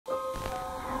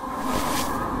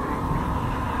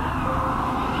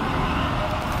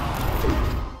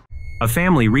A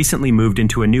family recently moved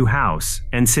into a new house,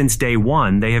 and since day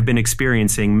one they have been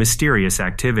experiencing mysterious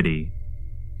activity.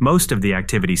 Most of the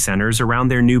activity centers around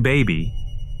their new baby,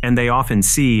 and they often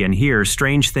see and hear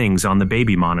strange things on the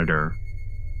baby monitor.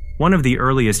 One of the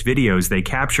earliest videos they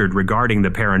captured regarding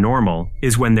the paranormal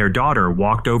is when their daughter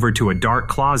walked over to a dark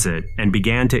closet and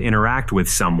began to interact with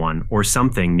someone or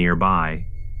something nearby.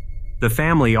 The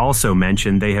family also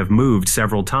mentioned they have moved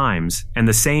several times, and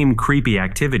the same creepy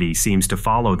activity seems to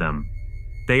follow them.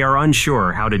 They are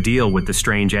unsure how to deal with the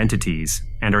strange entities,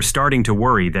 and are starting to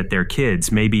worry that their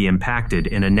kids may be impacted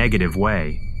in a negative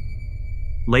way.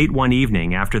 Late one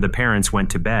evening after the parents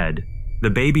went to bed, the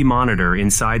baby monitor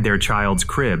inside their child's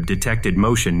crib detected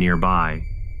motion nearby.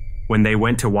 When they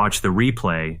went to watch the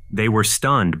replay, they were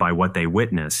stunned by what they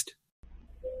witnessed.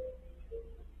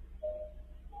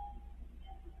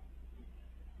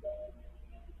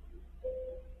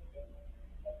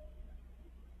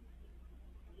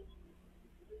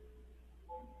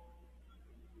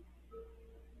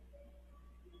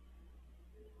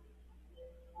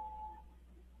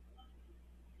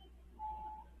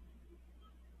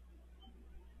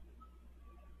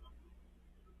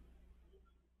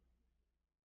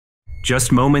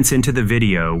 Just moments into the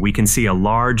video, we can see a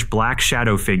large black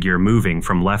shadow figure moving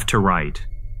from left to right.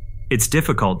 It's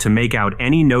difficult to make out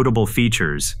any notable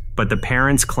features, but the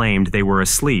parents claimed they were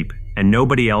asleep and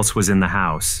nobody else was in the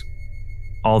house.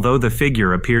 Although the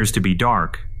figure appears to be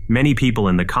dark, many people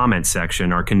in the comment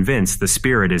section are convinced the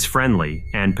spirit is friendly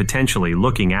and potentially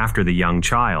looking after the young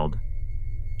child.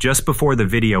 Just before the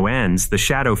video ends, the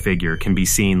shadow figure can be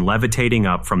seen levitating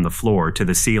up from the floor to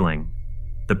the ceiling.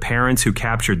 The parents who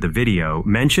captured the video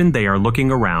mentioned they are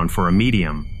looking around for a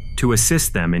medium to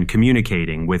assist them in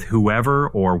communicating with whoever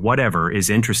or whatever is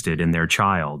interested in their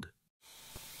child.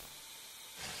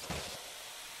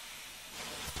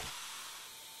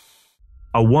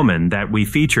 A woman that we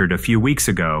featured a few weeks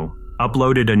ago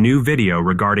uploaded a new video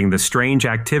regarding the strange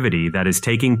activity that is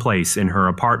taking place in her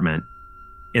apartment.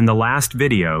 In the last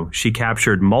video, she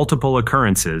captured multiple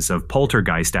occurrences of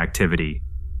poltergeist activity,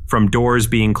 from doors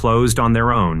being closed on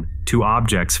their own to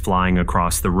objects flying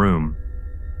across the room.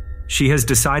 She has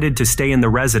decided to stay in the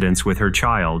residence with her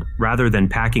child rather than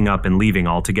packing up and leaving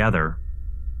altogether.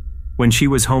 When she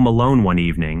was home alone one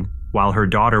evening, while her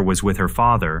daughter was with her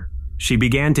father, she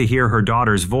began to hear her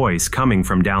daughter's voice coming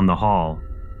from down the hall.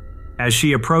 As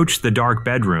she approached the dark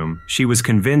bedroom, she was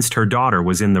convinced her daughter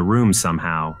was in the room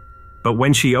somehow. But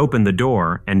when she opened the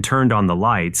door and turned on the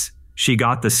lights, she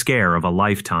got the scare of a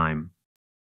lifetime.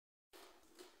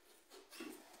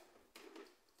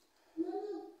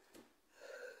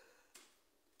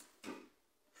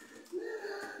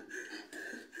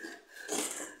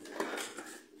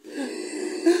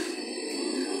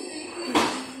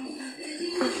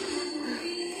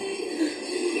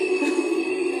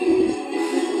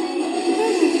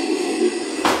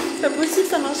 C'est pas possible,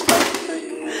 ça marche pas.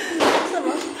 Ça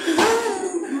marche.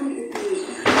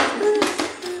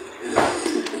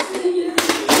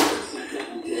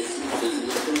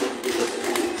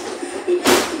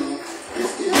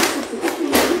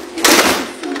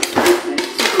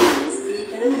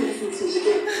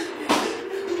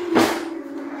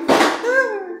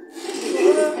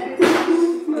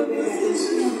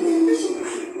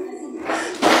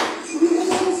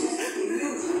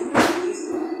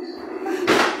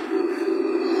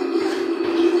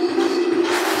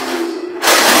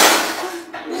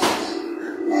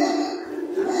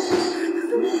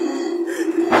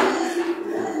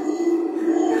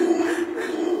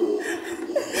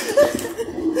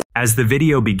 As the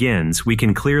video begins, we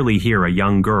can clearly hear a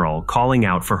young girl calling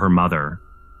out for her mother.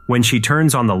 When she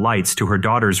turns on the lights to her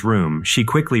daughter's room, she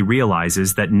quickly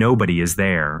realizes that nobody is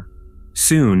there.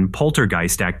 Soon,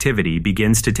 poltergeist activity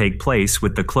begins to take place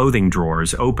with the clothing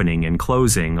drawers opening and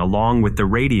closing along with the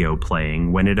radio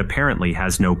playing when it apparently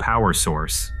has no power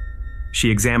source. She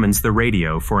examines the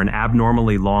radio for an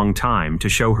abnormally long time to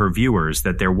show her viewers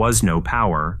that there was no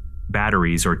power,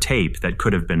 batteries, or tape that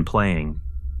could have been playing.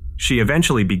 She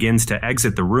eventually begins to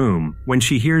exit the room when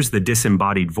she hears the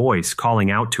disembodied voice calling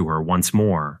out to her once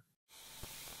more.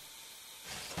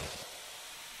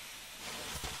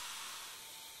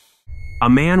 A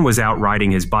man was out riding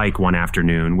his bike one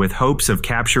afternoon with hopes of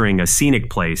capturing a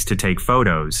scenic place to take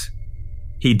photos.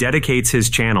 He dedicates his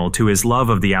channel to his love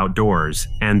of the outdoors,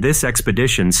 and this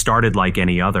expedition started like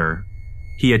any other.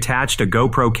 He attached a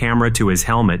GoPro camera to his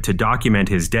helmet to document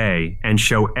his day and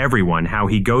show everyone how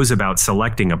he goes about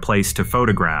selecting a place to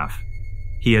photograph.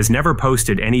 He has never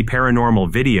posted any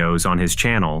paranormal videos on his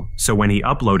channel, so when he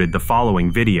uploaded the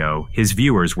following video, his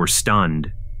viewers were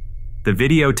stunned. The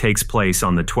video takes place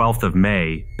on the 12th of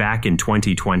May, back in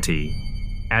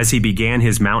 2020. As he began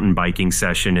his mountain biking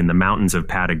session in the mountains of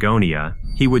Patagonia,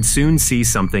 he would soon see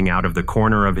something out of the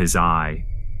corner of his eye.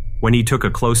 When he took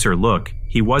a closer look,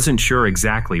 he wasn't sure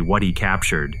exactly what he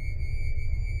captured.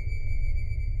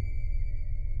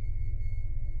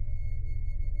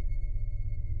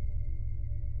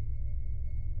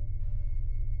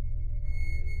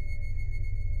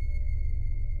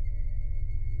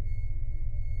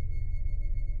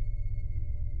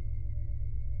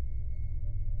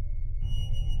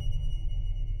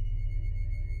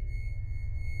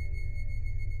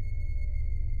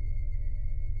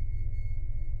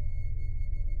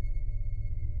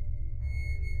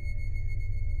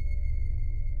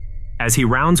 As he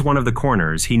rounds one of the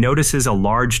corners, he notices a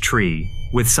large tree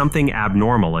with something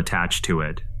abnormal attached to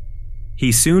it.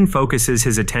 He soon focuses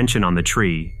his attention on the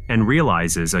tree and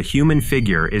realizes a human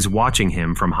figure is watching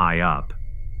him from high up.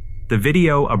 The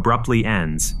video abruptly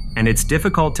ends, and it's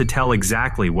difficult to tell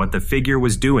exactly what the figure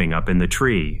was doing up in the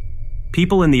tree.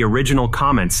 People in the original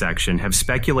comment section have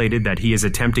speculated that he is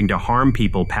attempting to harm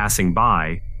people passing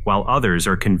by, while others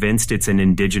are convinced it's an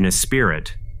indigenous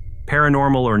spirit.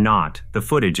 Paranormal or not, the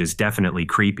footage is definitely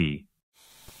creepy.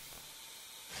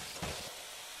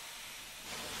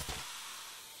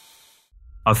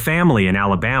 A family in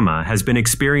Alabama has been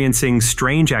experiencing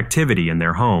strange activity in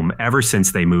their home ever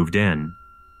since they moved in.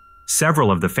 Several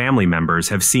of the family members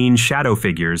have seen shadow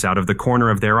figures out of the corner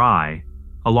of their eye,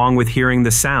 along with hearing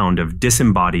the sound of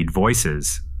disembodied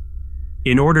voices.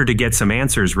 In order to get some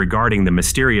answers regarding the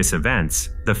mysterious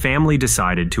events, the family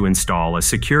decided to install a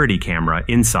security camera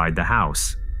inside the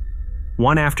house.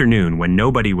 One afternoon, when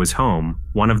nobody was home,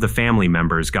 one of the family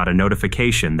members got a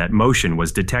notification that motion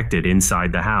was detected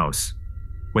inside the house.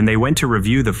 When they went to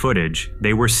review the footage,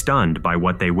 they were stunned by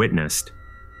what they witnessed.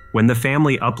 When the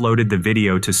family uploaded the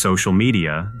video to social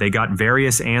media, they got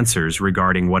various answers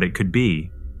regarding what it could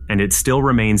be, and it still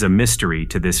remains a mystery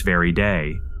to this very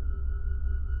day.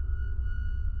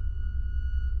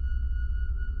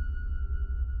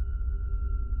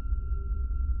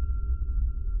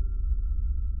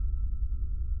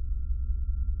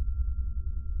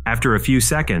 After a few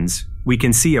seconds, we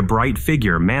can see a bright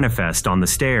figure manifest on the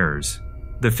stairs.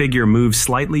 The figure moves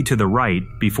slightly to the right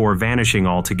before vanishing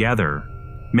altogether.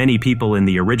 Many people in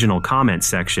the original comment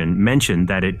section mentioned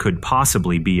that it could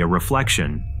possibly be a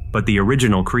reflection, but the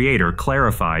original creator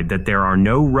clarified that there are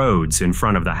no roads in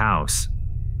front of the house.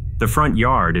 The front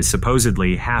yard is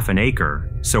supposedly half an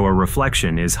acre, so a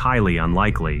reflection is highly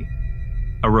unlikely.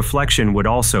 A reflection would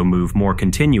also move more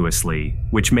continuously,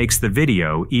 which makes the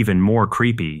video even more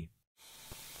creepy.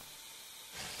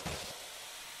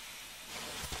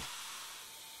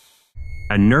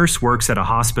 A nurse works at a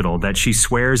hospital that she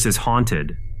swears is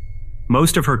haunted.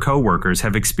 Most of her co-workers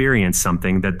have experienced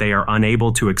something that they are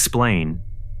unable to explain.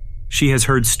 She has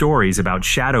heard stories about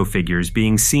shadow figures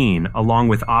being seen along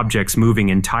with objects moving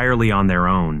entirely on their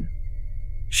own.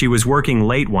 She was working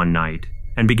late one night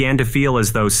and began to feel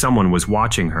as though someone was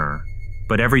watching her,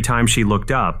 but every time she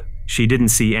looked up, she didn't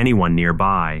see anyone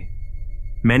nearby.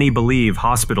 Many believe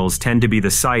hospitals tend to be the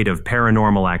site of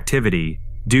paranormal activity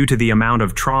due to the amount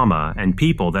of trauma and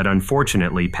people that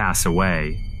unfortunately pass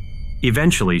away.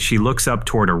 Eventually, she looks up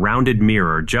toward a rounded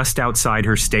mirror just outside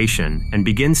her station and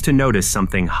begins to notice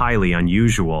something highly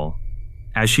unusual.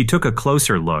 As she took a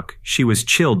closer look, she was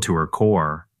chilled to her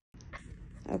core.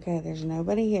 Okay, there's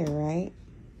nobody here, right?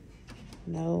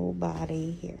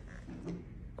 Nobody here.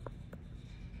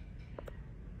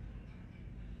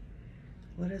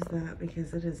 What is that?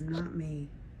 Because it is not me.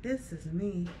 This is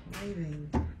me waving,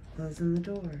 closing the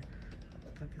door.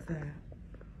 What the fuck is that?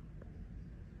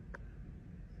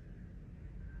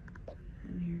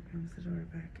 And here comes the door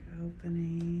back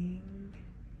opening.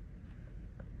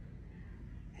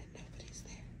 And nobody's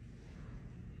there.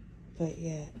 But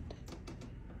yet.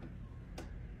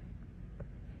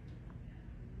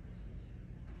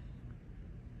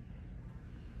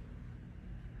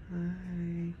 Hi.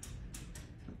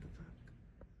 What the fuck?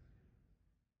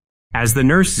 As the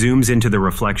nurse zooms into the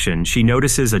reflection, she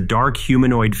notices a dark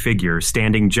humanoid figure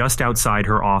standing just outside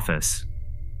her office.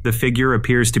 The figure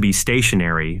appears to be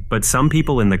stationary, but some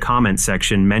people in the comment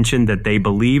section mentioned that they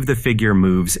believe the figure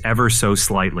moves ever so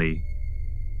slightly.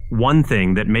 One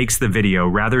thing that makes the video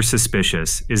rather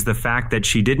suspicious is the fact that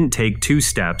she didn't take 2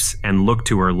 steps and look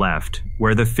to her left,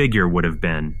 where the figure would have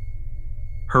been.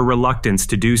 Her reluctance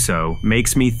to do so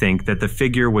makes me think that the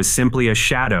figure was simply a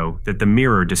shadow that the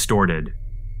mirror distorted.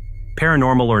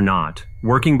 Paranormal or not,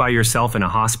 working by yourself in a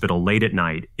hospital late at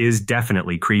night is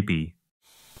definitely creepy.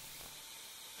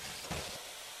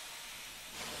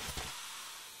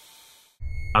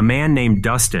 A man named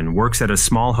Dustin works at a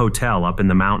small hotel up in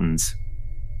the mountains.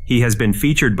 He has been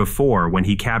featured before when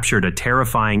he captured a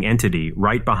terrifying entity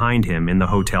right behind him in the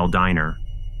hotel diner.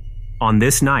 On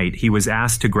this night, he was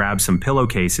asked to grab some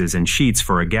pillowcases and sheets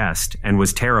for a guest and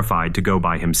was terrified to go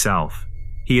by himself.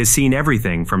 He has seen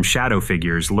everything from shadow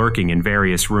figures lurking in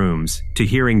various rooms to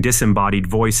hearing disembodied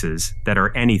voices that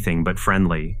are anything but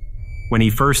friendly. When he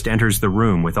first enters the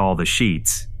room with all the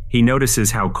sheets, he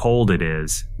notices how cold it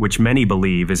is, which many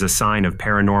believe is a sign of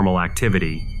paranormal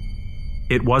activity.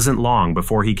 It wasn't long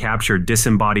before he captured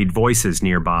disembodied voices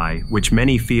nearby, which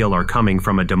many feel are coming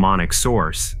from a demonic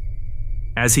source.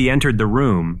 As he entered the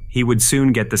room, he would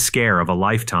soon get the scare of a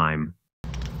lifetime.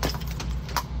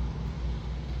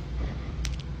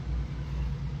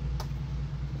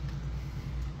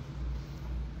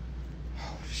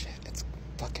 Oh shit, it's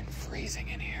fucking freezing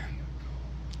in here.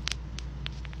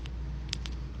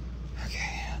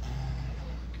 Okay.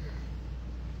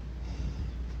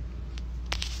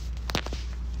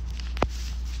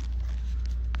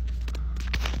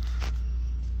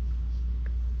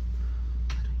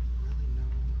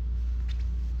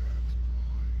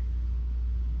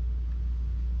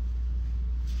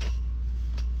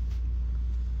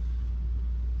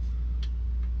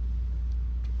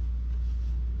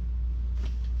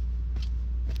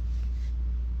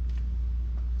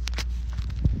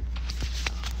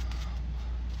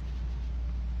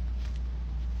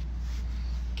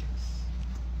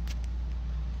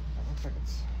 Like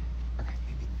it's okay,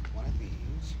 maybe one of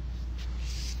these.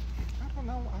 I don't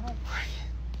know.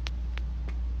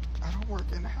 I don't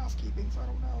work in housekeeping, so I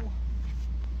don't know.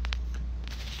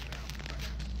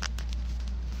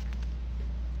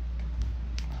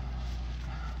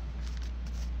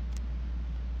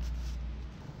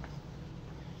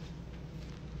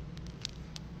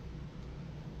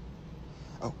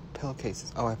 Oh,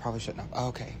 pillowcases. Oh, I probably shouldn't have. Oh,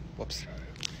 okay, whoops.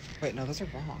 Wait, no, those are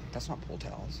wrong. That's not pull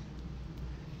towels.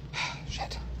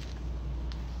 Shit.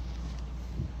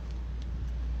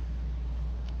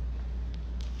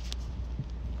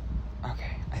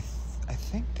 Okay, I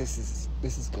think this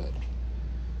is good.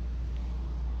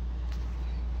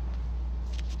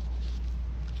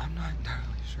 I'm not entirely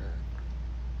sure.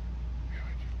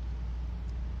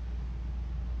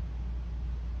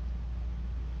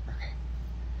 Okay.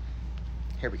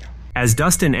 Here we go. As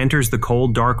Dustin enters the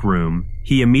cold, dark room,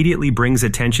 he immediately brings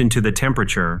attention to the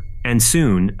temperature, and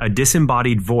soon, a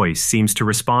disembodied voice seems to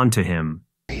respond to him.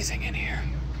 Freezing in here.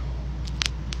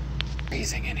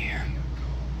 Freezing in here.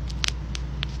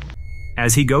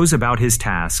 As he goes about his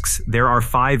tasks, there are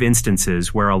 5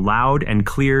 instances where a loud and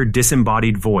clear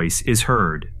disembodied voice is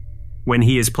heard. When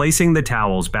he is placing the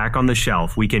towels back on the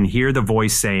shelf, we can hear the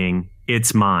voice saying,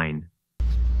 "It's mine."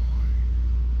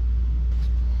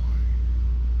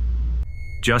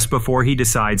 Just before he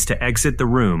decides to exit the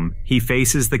room, he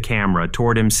faces the camera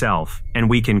toward himself, and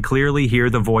we can clearly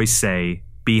hear the voice say,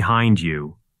 "Behind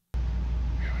you."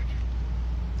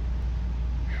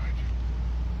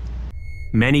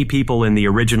 Many people in the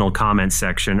original comment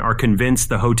section are convinced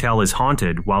the hotel is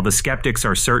haunted, while the skeptics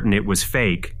are certain it was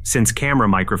fake, since camera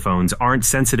microphones aren't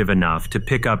sensitive enough to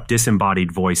pick up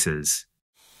disembodied voices.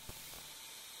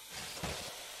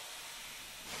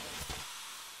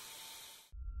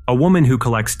 A woman who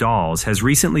collects dolls has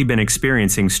recently been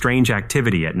experiencing strange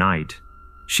activity at night.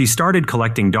 She started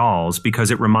collecting dolls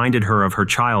because it reminded her of her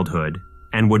childhood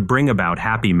and would bring about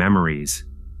happy memories.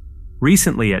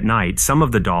 Recently at night, some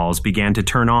of the dolls began to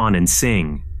turn on and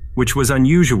sing, which was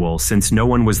unusual since no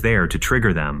one was there to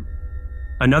trigger them.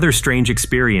 Another strange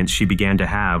experience she began to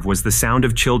have was the sound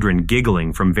of children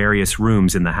giggling from various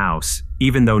rooms in the house,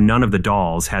 even though none of the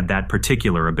dolls had that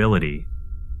particular ability.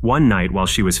 One night while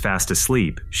she was fast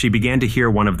asleep, she began to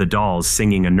hear one of the dolls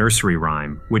singing a nursery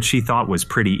rhyme, which she thought was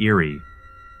pretty eerie.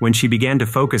 When she began to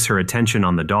focus her attention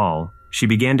on the doll, she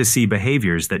began to see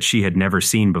behaviors that she had never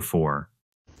seen before.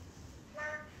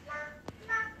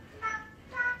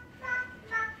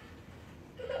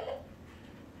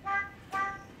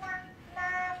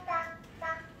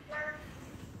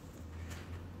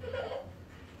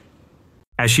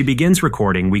 As she begins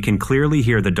recording, we can clearly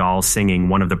hear the doll singing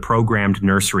one of the programmed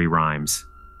nursery rhymes.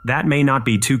 That may not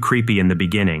be too creepy in the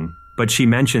beginning, but she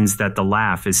mentions that the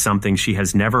laugh is something she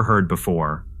has never heard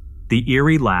before. The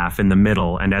eerie laugh in the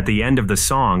middle and at the end of the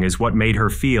song is what made her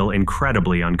feel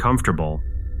incredibly uncomfortable.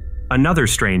 Another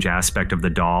strange aspect of the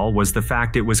doll was the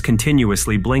fact it was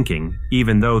continuously blinking,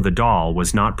 even though the doll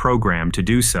was not programmed to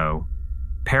do so.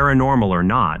 Paranormal or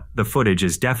not, the footage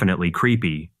is definitely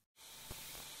creepy.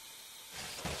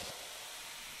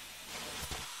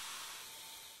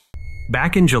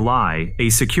 Back in July, a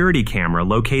security camera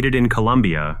located in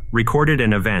Colombia recorded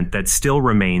an event that still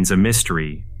remains a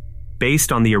mystery.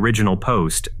 Based on the original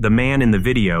post, the man in the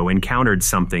video encountered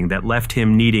something that left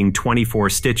him needing 24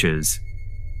 stitches.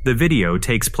 The video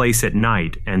takes place at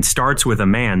night and starts with a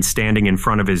man standing in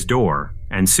front of his door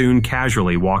and soon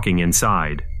casually walking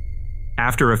inside.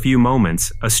 After a few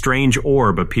moments, a strange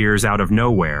orb appears out of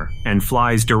nowhere and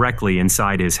flies directly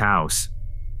inside his house.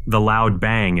 The loud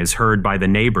bang is heard by the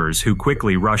neighbors who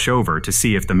quickly rush over to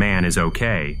see if the man is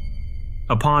okay.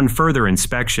 Upon further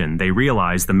inspection, they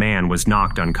realize the man was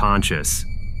knocked unconscious.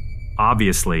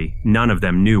 Obviously, none of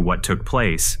them knew what took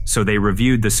place, so they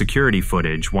reviewed the security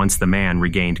footage once the man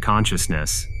regained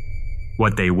consciousness.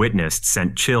 What they witnessed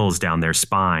sent chills down their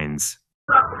spines.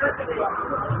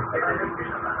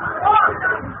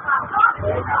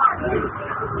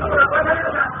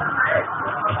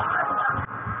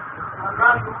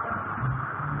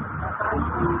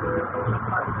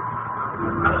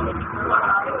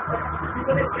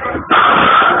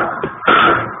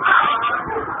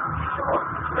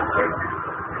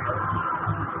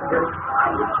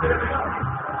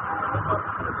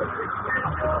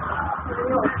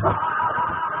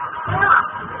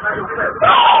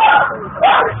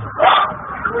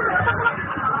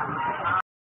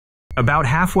 About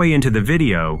halfway into the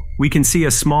video, we can see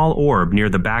a small orb near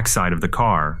the backside of the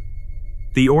car.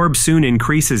 The orb soon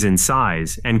increases in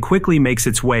size and quickly makes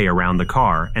its way around the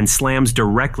car and slams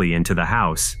directly into the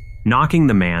house, knocking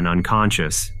the man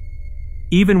unconscious.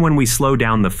 Even when we slow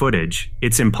down the footage,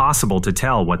 it's impossible to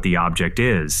tell what the object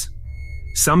is.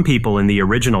 Some people in the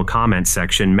original comment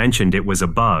section mentioned it was a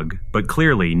bug, but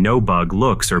clearly no bug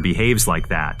looks or behaves like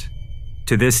that.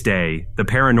 To this day, the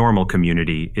paranormal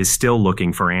community is still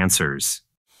looking for answers.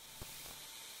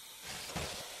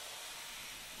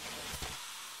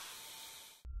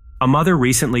 A mother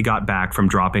recently got back from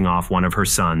dropping off one of her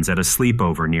sons at a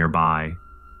sleepover nearby.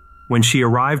 When she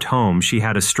arrived home, she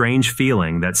had a strange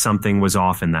feeling that something was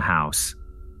off in the house.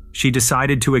 She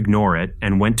decided to ignore it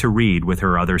and went to read with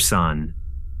her other son.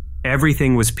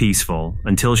 Everything was peaceful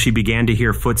until she began to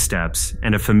hear footsteps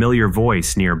and a familiar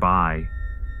voice nearby.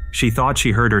 She thought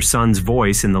she heard her son's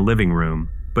voice in the living room,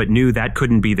 but knew that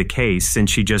couldn't be the case since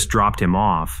she just dropped him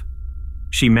off.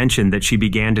 She mentioned that she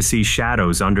began to see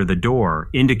shadows under the door,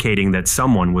 indicating that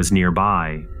someone was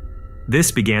nearby.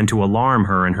 This began to alarm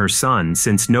her and her son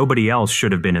since nobody else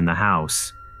should have been in the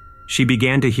house. She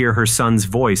began to hear her son's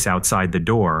voice outside the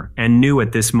door and knew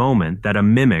at this moment that a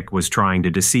mimic was trying to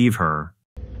deceive her.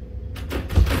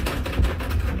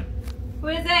 Who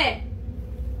is it?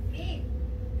 Me.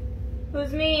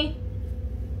 Who's me?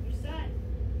 Your son.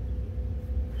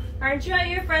 Aren't you at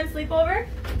your friend's sleepover?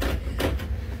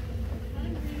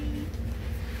 Hungry.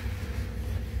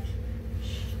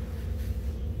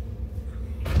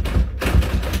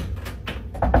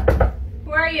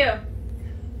 Who are you?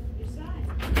 Your son.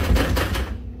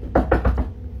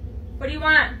 What do you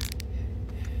want?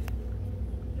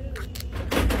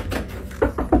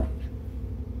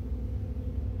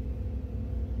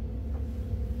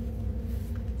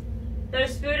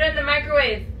 There's food in the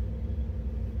microwave.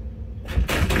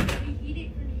 Eat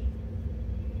it for me.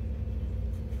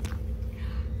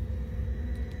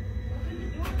 Open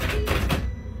the door, please.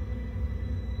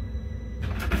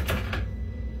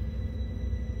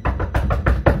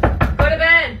 Go to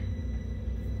bed.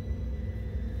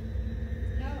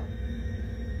 No.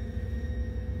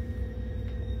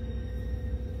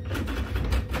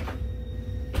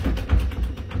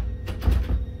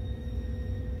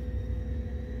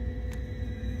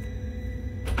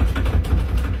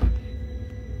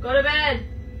 Go to bed.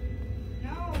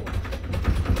 No.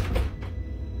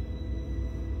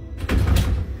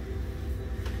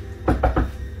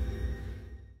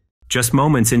 Just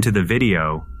moments into the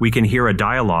video, we can hear a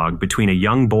dialogue between a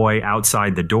young boy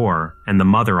outside the door and the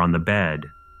mother on the bed.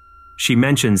 She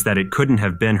mentions that it couldn't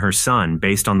have been her son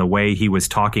based on the way he was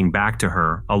talking back to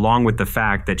her, along with the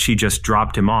fact that she just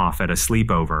dropped him off at a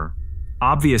sleepover.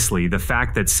 Obviously, the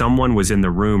fact that someone was in the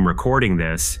room recording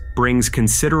this brings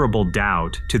considerable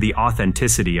doubt to the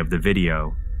authenticity of the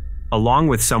video. Along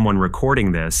with someone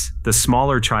recording this, the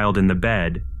smaller child in the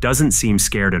bed doesn't seem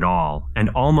scared at all and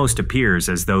almost appears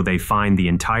as though they find the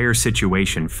entire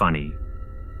situation funny.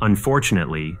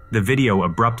 Unfortunately, the video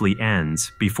abruptly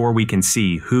ends before we can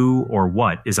see who or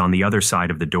what is on the other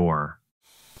side of the door.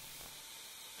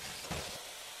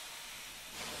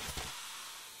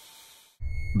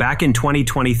 Back in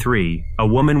 2023, a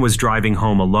woman was driving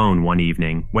home alone one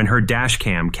evening when her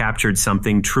dashcam captured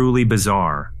something truly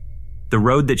bizarre. The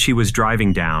road that she was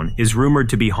driving down is rumored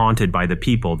to be haunted by the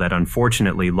people that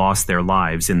unfortunately lost their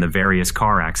lives in the various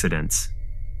car accidents.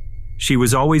 She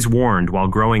was always warned while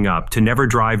growing up to never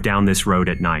drive down this road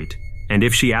at night, and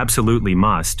if she absolutely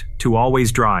must, to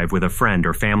always drive with a friend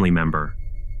or family member.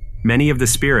 Many of the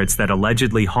spirits that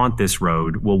allegedly haunt this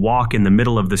road will walk in the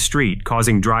middle of the street,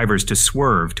 causing drivers to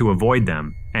swerve to avoid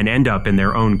them and end up in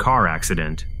their own car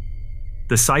accident.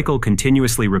 The cycle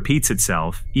continuously repeats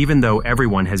itself, even though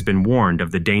everyone has been warned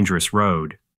of the dangerous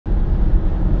road.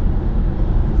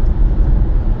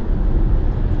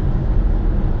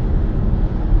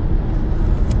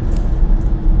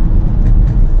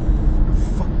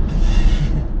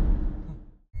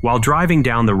 While driving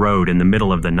down the road in the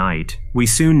middle of the night, we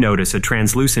soon notice a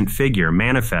translucent figure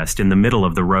manifest in the middle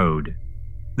of the road.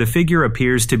 The figure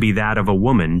appears to be that of a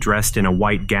woman dressed in a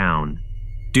white gown.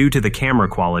 Due to the camera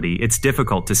quality, it's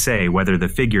difficult to say whether the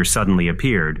figure suddenly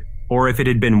appeared, or if it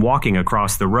had been walking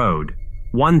across the road.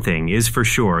 One thing is for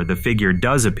sure, the figure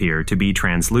does appear to be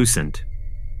translucent.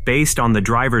 Based on the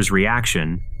driver's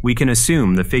reaction, we can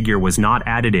assume the figure was not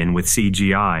added in with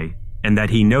CGI, and that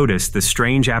he noticed the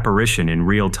strange apparition in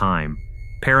real time.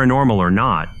 Paranormal or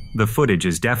not, the footage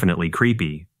is definitely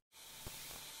creepy.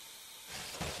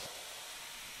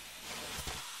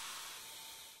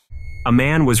 A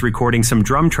man was recording some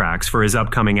drum tracks for his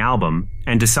upcoming album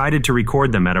and decided to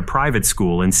record them at a private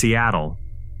school in Seattle.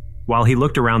 While he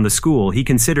looked around the school, he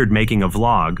considered making a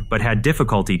vlog but had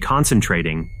difficulty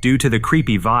concentrating due to the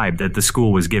creepy vibe that the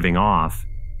school was giving off.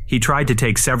 He tried to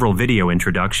take several video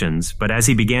introductions, but as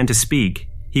he began to speak,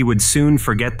 he would soon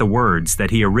forget the words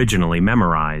that he originally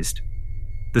memorized.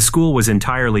 The school was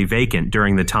entirely vacant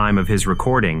during the time of his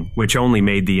recording, which only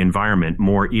made the environment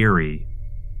more eerie.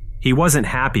 He wasn't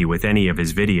happy with any of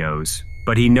his videos,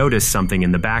 but he noticed something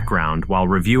in the background while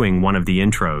reviewing one of the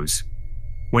intros.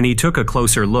 When he took a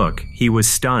closer look, he was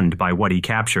stunned by what he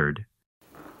captured.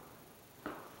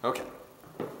 Okay.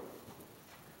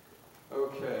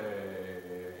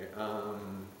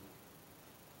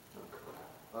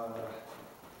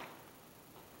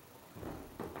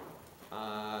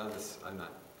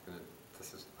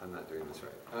 I'm not doing this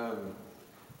right.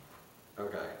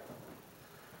 Okay.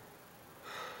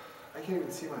 I can't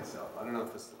even see myself. I don't know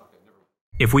if this, okay, never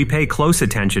mind. If we pay close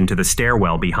attention to the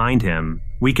stairwell behind him,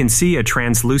 we can see a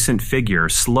translucent figure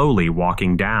slowly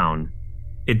walking down.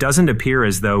 It doesn't appear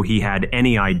as though he had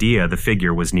any idea the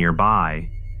figure was nearby.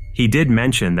 He did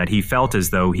mention that he felt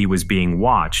as though he was being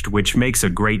watched, which makes a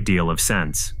great deal of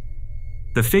sense.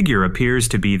 The figure appears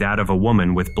to be that of a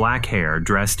woman with black hair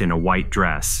dressed in a white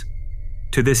dress.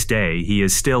 To this day, he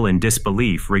is still in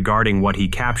disbelief regarding what he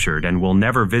captured and will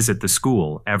never visit the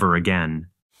school ever again.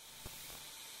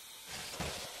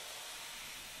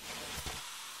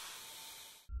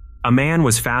 A man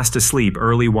was fast asleep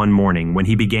early one morning when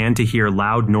he began to hear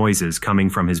loud noises coming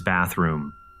from his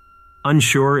bathroom.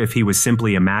 Unsure if he was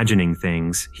simply imagining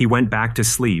things, he went back to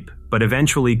sleep, but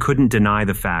eventually couldn't deny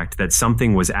the fact that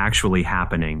something was actually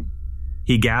happening.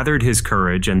 He gathered his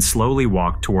courage and slowly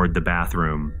walked toward the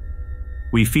bathroom.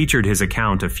 We featured his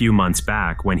account a few months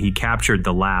back when he captured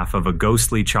the laugh of a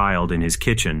ghostly child in his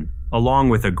kitchen, along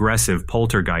with aggressive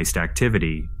poltergeist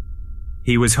activity.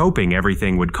 He was hoping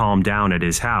everything would calm down at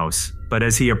his house, but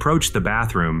as he approached the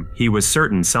bathroom, he was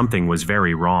certain something was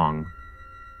very wrong.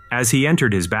 As he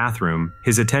entered his bathroom,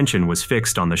 his attention was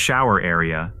fixed on the shower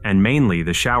area and mainly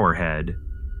the shower head.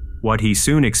 What he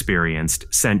soon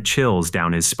experienced sent chills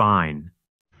down his spine.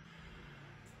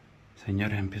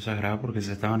 Señores, empiezo a grabar porque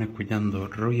se estaban escuchando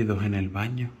ruidos en el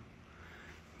baño.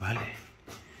 Vale.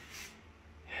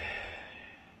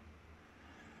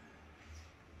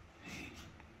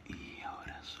 Y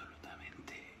ahora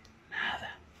absolutamente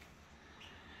nada.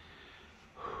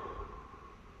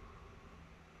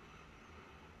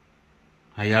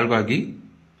 ¿Hay algo aquí?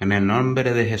 En el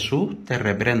nombre de Jesús te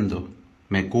reprendo.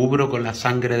 Me cubro con la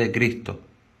sangre de Cristo.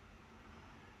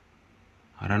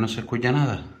 Ahora no se escucha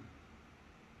nada.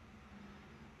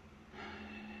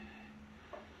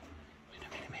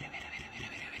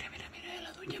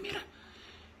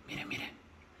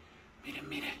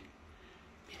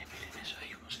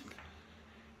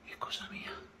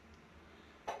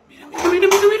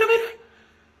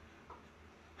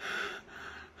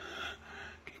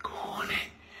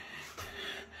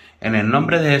 En el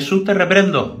nombre de Jesús te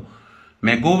reprendo.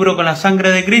 Me cubro con la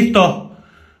sangre de Cristo.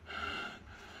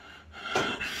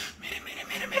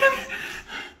 Mire.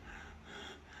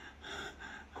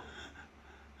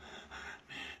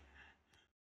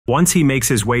 Once he makes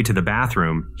his way to the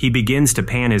bathroom, he begins to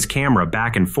pan his camera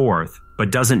back and forth,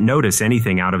 but doesn't notice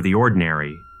anything out of the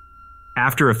ordinary.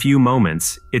 After a few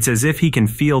moments, it's as if he can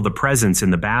feel the presence in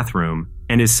the bathroom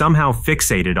and is somehow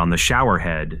fixated on the shower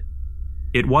head.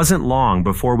 It wasn't long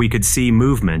before we could see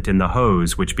movement in the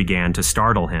hose, which began to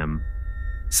startle him.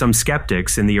 Some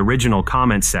skeptics in the original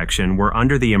comment section were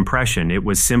under the impression it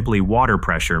was simply water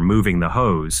pressure moving the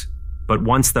hose, but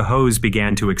once the hose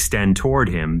began to extend toward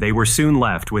him, they were soon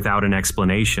left without an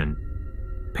explanation.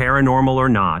 Paranormal or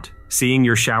not, seeing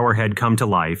your shower head come to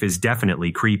life is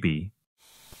definitely creepy.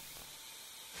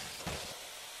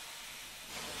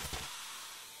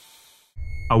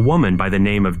 A woman by the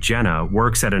name of Jenna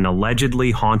works at an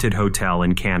allegedly haunted hotel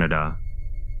in Canada.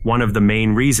 One of the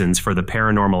main reasons for the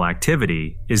paranormal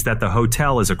activity is that the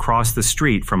hotel is across the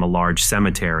street from a large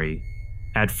cemetery.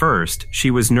 At first, she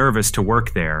was nervous to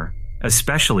work there,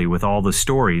 especially with all the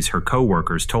stories her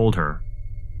coworkers told her.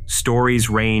 Stories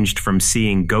ranged from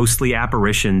seeing ghostly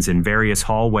apparitions in various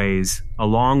hallways,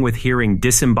 along with hearing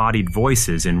disembodied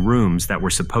voices in rooms that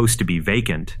were supposed to be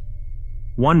vacant.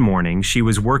 One morning, she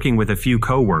was working with a few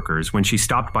coworkers when she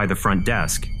stopped by the front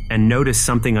desk and noticed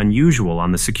something unusual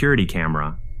on the security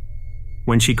camera.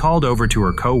 When she called over to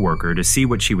her coworker to see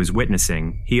what she was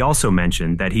witnessing, he also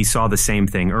mentioned that he saw the same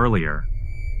thing earlier.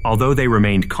 Although they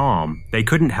remained calm, they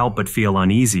couldn't help but feel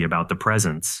uneasy about the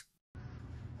presence.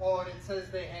 Oh, and it says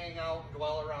they hang out and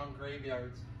dwell around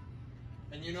graveyards.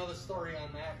 And you know the story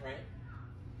on that, right?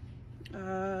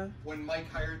 When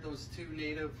Mike hired those two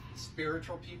native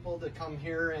spiritual people to come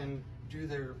here and do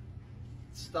their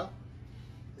stuff,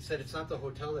 they said it's not the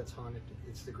hotel that's haunted,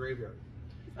 it's the graveyard.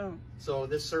 Oh. So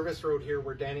this service road here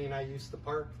where Danny and I used to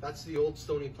park, that's the old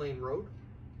Stony Plain Road.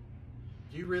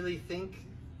 Do you really think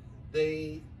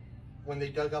they, when they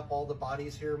dug up all the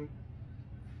bodies here,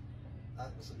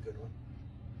 that was a good one,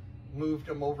 moved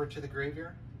them over to the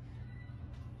graveyard?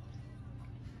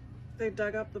 They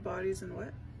dug up the bodies and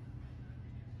what?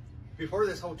 Before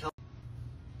this hotel.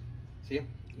 See him?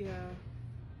 Yeah.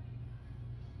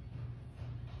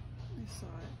 I saw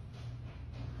it.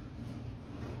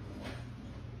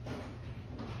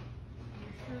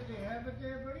 You sure they have it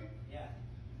there, buddy? Yeah.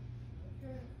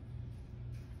 Okay.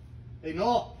 Hey,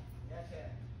 Noel. Yes, sir.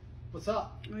 What's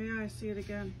up? Oh yeah, I see it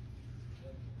again.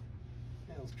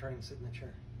 Yeah, let's try and sit in the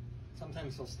chair.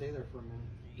 Sometimes he'll stay there for a minute.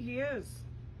 He is.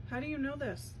 How do you know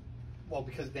this? Well,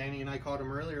 because Danny and I caught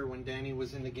him earlier when Danny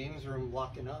was in the games room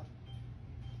locking up.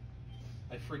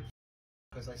 I freaked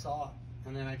because I saw it.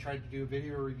 And then I tried to do a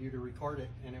video review to record it,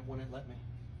 and it wouldn't let me.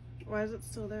 Why is it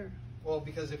still there? Well,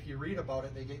 because if you read about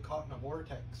it, they get caught in a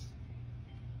vortex.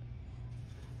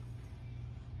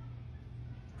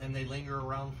 And they linger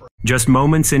around for... Just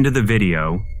moments into the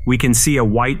video, we can see a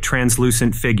white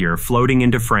translucent figure floating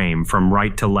into frame from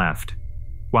right to left.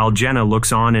 While Jenna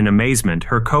looks on in amazement,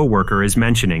 her coworker is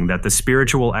mentioning that the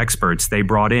spiritual experts they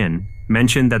brought in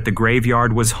mentioned that the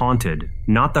graveyard was haunted,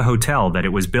 not the hotel that it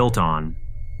was built on.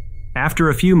 After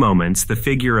a few moments, the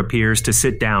figure appears to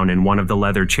sit down in one of the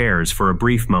leather chairs for a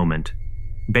brief moment.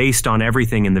 Based on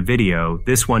everything in the video,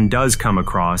 this one does come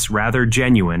across rather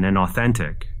genuine and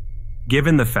authentic.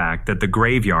 Given the fact that the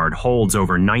graveyard holds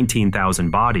over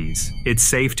 19,000 bodies, it's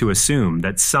safe to assume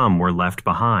that some were left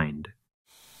behind.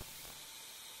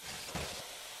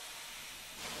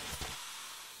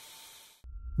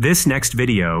 This next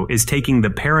video is taking the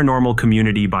paranormal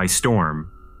community by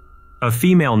storm. A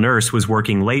female nurse was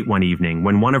working late one evening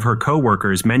when one of her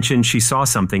coworkers mentioned she saw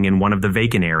something in one of the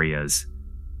vacant areas.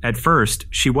 At first,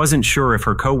 she wasn't sure if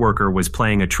her coworker was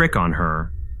playing a trick on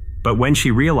her, but when she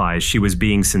realized she was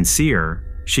being sincere,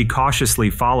 she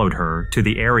cautiously followed her to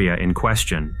the area in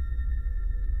question.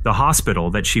 The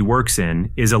hospital that she works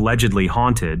in is allegedly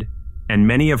haunted, and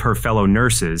many of her fellow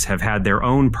nurses have had their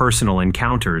own personal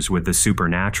encounters with the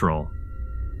supernatural.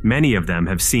 Many of them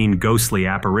have seen ghostly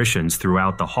apparitions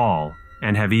throughout the hall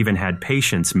and have even had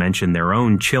patients mention their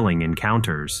own chilling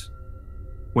encounters.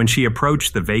 When she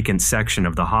approached the vacant section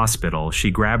of the hospital, she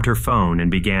grabbed her phone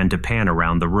and began to pan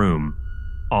around the room.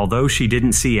 Although she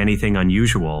didn't see anything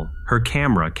unusual, her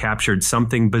camera captured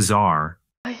something bizarre.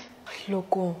 Ay,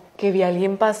 loco, que vi a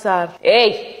alguien pasar.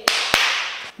 ¡Ey!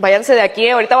 Váyanse de aquí,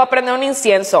 ahorita voy a prender un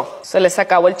incienso. Se les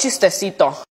acabó el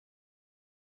chistecito.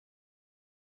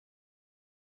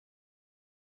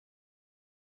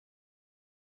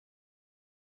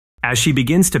 As she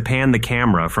begins to pan the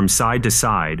camera from side to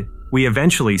side, we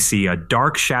eventually see a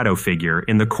dark shadow figure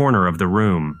in the corner of the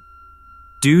room.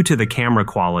 Due to the camera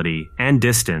quality and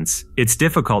distance, it's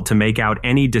difficult to make out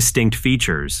any distinct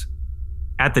features.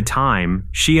 At the time,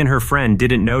 she and her friend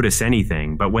didn't notice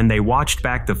anything, but when they watched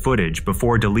back the footage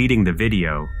before deleting the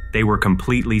video, they were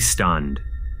completely stunned.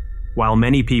 While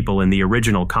many people in the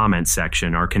original comment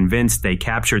section are convinced they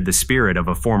captured the spirit of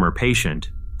a former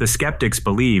patient, the skeptics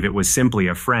believe it was simply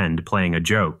a friend playing a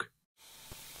joke.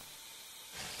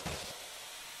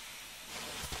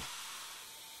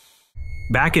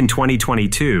 Back in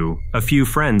 2022, a few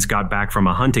friends got back from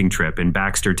a hunting trip in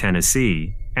Baxter,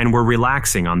 Tennessee, and were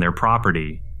relaxing on their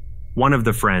property. One of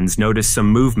the friends noticed some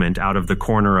movement out of the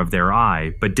corner of their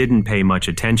eye, but didn't pay much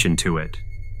attention to it.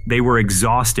 They were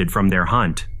exhausted from their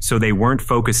hunt, so they weren't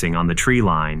focusing on the tree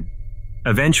line.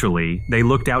 Eventually, they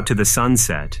looked out to the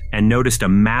sunset and noticed a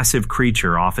massive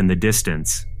creature off in the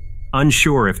distance.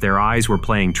 Unsure if their eyes were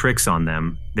playing tricks on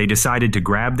them, they decided to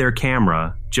grab their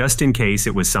camera just in case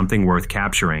it was something worth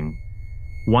capturing.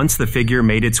 Once the figure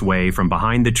made its way from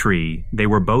behind the tree, they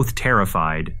were both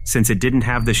terrified since it didn't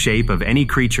have the shape of any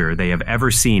creature they have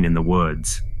ever seen in the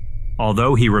woods.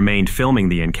 Although he remained filming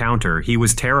the encounter, he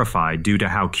was terrified due to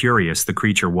how curious the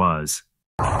creature was.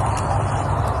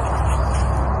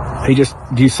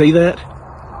 Do you see that?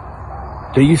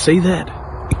 Do you see that?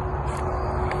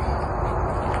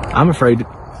 I'm afraid.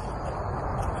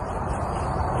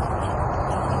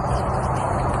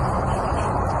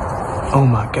 Oh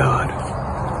my God.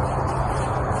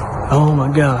 Oh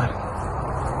my God.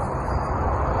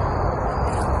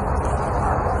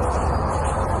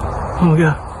 Oh my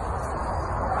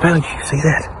God. Valley, you see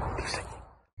that?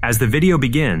 As the video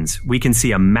begins, we can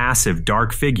see a massive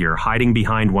dark figure hiding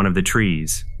behind one of the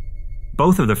trees.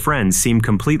 Both of the friends seem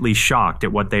completely shocked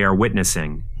at what they are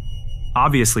witnessing.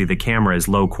 Obviously, the camera is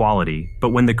low quality,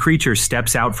 but when the creature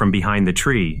steps out from behind the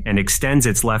tree and extends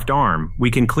its left arm, we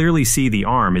can clearly see the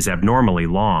arm is abnormally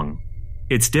long.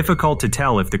 It's difficult to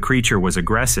tell if the creature was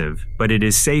aggressive, but it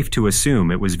is safe to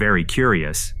assume it was very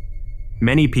curious.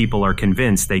 Many people are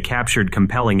convinced they captured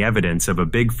compelling evidence of a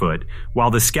Bigfoot,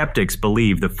 while the skeptics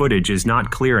believe the footage is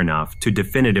not clear enough to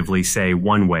definitively say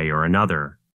one way or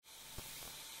another.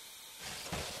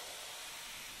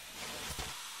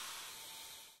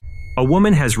 A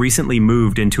woman has recently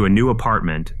moved into a new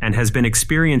apartment and has been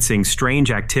experiencing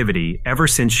strange activity ever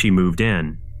since she moved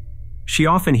in. She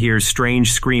often hears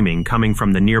strange screaming coming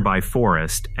from the nearby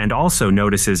forest and also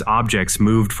notices objects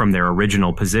moved from their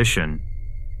original position.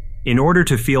 In order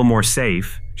to feel more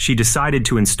safe, she decided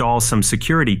to install some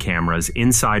security cameras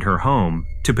inside her home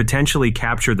to potentially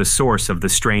capture the source of the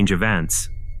strange events.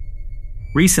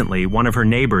 Recently, one of her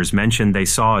neighbors mentioned they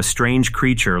saw a strange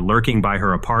creature lurking by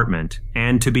her apartment,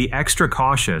 and to be extra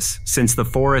cautious since the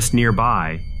forest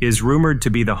nearby is rumored to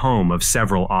be the home of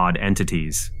several odd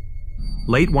entities.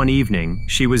 Late one evening,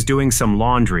 she was doing some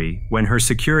laundry when her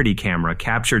security camera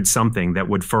captured something that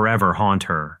would forever haunt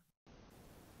her.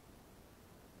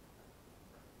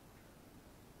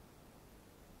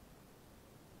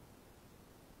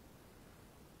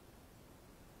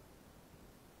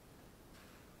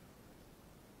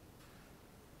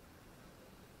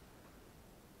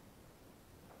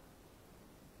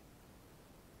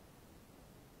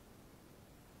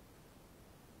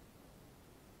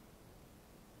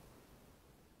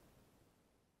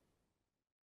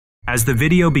 As the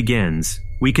video begins,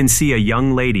 we can see a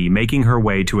young lady making her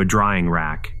way to a drying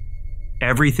rack.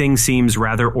 Everything seems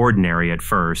rather ordinary at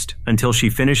first, until she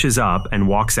finishes up and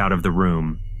walks out of the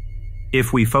room.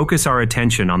 If we focus our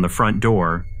attention on the front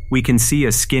door, we can see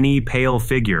a skinny, pale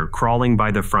figure crawling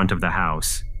by the front of the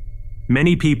house.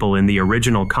 Many people in the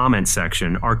original comment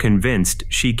section are convinced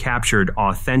she captured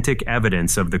authentic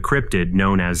evidence of the cryptid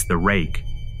known as the Rake.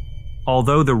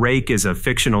 Although the Rake is a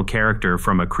fictional character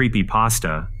from a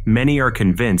creepypasta, many are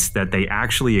convinced that they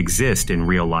actually exist in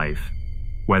real life.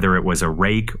 Whether it was a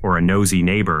rake or a nosy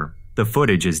neighbor, the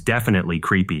footage is definitely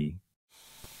creepy.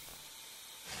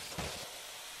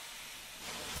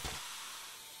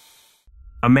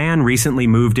 A man recently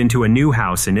moved into a new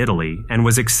house in Italy and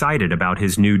was excited about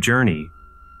his new journey.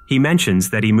 He mentions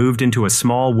that he moved into a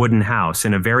small wooden house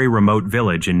in a very remote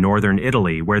village in northern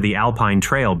Italy where the Alpine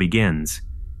Trail begins.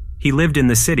 He lived in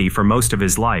the city for most of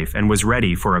his life and was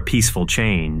ready for a peaceful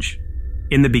change.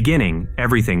 In the beginning,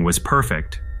 everything was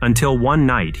perfect, until one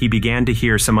night he began to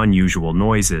hear some unusual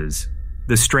noises.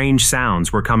 The strange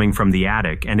sounds were coming from the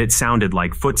attic, and it sounded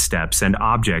like footsteps and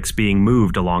objects being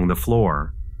moved along the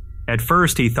floor. At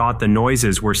first he thought the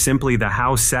noises were simply the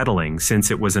house settling since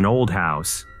it was an old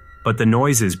house, but the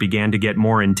noises began to get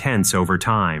more intense over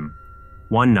time.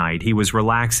 One night, he was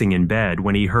relaxing in bed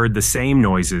when he heard the same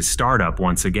noises start up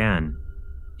once again.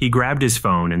 He grabbed his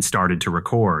phone and started to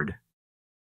record.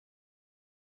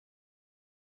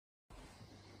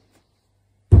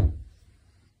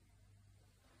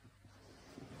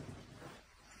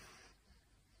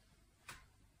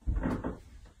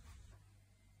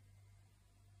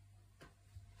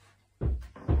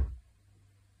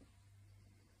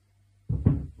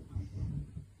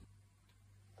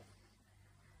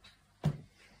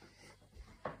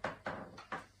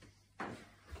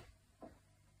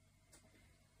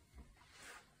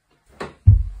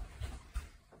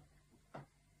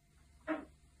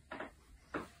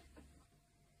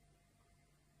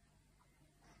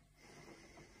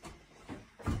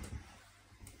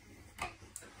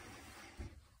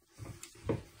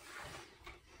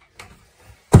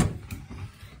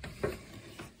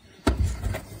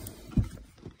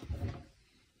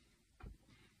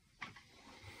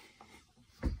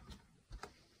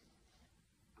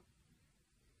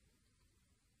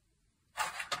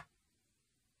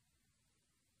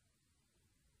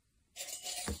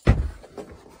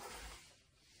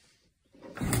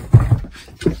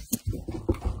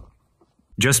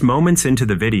 Just moments into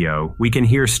the video, we can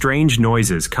hear strange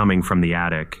noises coming from the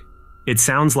attic. It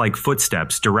sounds like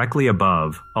footsteps directly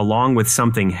above, along with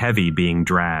something heavy being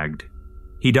dragged.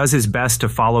 He does his best to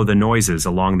follow the noises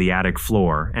along the attic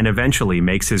floor and eventually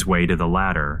makes his way to the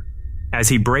ladder. As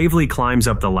he bravely climbs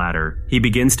up the ladder, he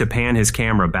begins to pan his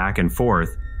camera back and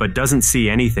forth, but doesn't see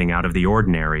anything out of the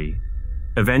ordinary.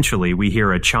 Eventually, we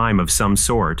hear a chime of some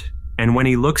sort, and when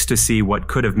he looks to see what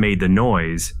could have made the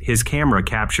noise, his camera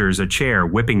captures a chair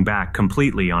whipping back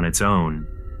completely on its own.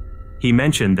 He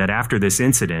mentioned that after this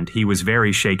incident, he was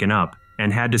very shaken up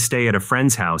and had to stay at a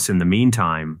friend's house in the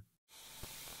meantime.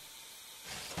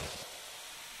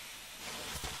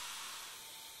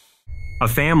 A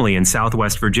family in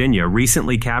Southwest Virginia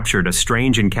recently captured a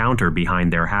strange encounter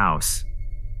behind their house.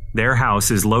 Their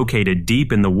house is located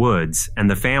deep in the woods, and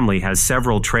the family has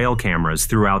several trail cameras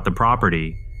throughout the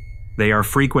property. They are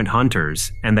frequent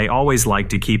hunters, and they always like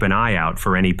to keep an eye out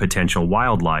for any potential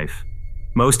wildlife.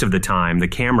 Most of the time, the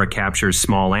camera captures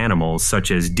small animals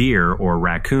such as deer or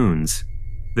raccoons.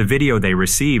 The video they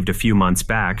received a few months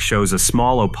back shows a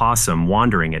small opossum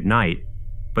wandering at night,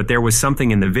 but there was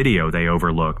something in the video they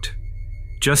overlooked.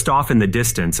 Just off in the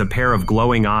distance, a pair of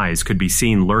glowing eyes could be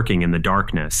seen lurking in the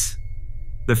darkness.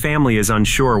 The family is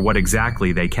unsure what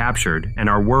exactly they captured and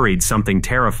are worried something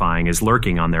terrifying is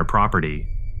lurking on their property.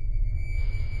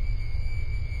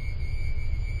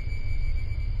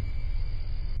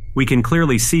 We can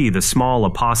clearly see the small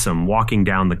opossum walking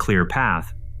down the clear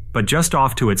path, but just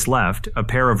off to its left, a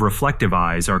pair of reflective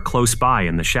eyes are close by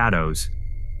in the shadows.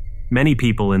 Many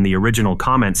people in the original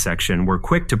comment section were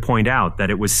quick to point out that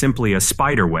it was simply a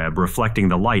spider web reflecting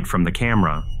the light from the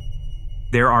camera.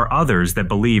 There are others that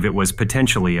believe it was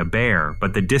potentially a bear,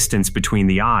 but the distance between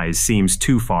the eyes seems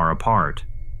too far apart.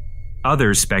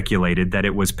 Others speculated that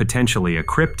it was potentially a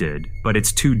cryptid, but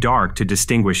it's too dark to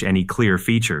distinguish any clear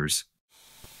features.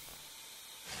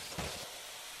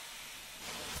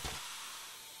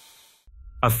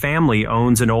 A family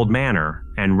owns an old manor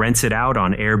and rents it out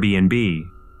on Airbnb.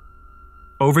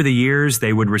 Over the years,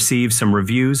 they would receive some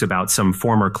reviews about some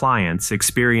former clients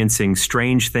experiencing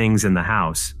strange things in the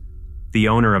house. The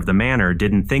owner of the manor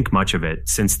didn't think much of it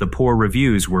since the poor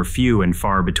reviews were few and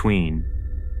far between.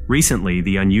 Recently,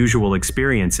 the unusual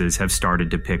experiences have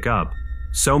started to pick up,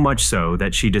 so much so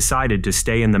that she decided to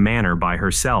stay in the manor by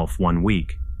herself one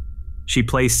week. She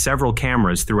placed several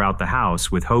cameras throughout the house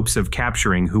with hopes of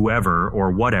capturing whoever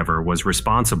or whatever was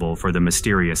responsible for the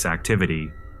mysterious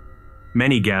activity.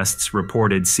 Many guests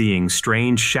reported seeing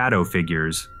strange shadow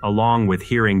figures, along with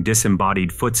hearing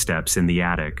disembodied footsteps in the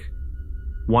attic.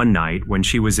 One night, when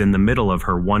she was in the middle of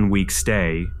her one-week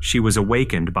stay, she was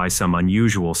awakened by some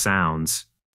unusual sounds.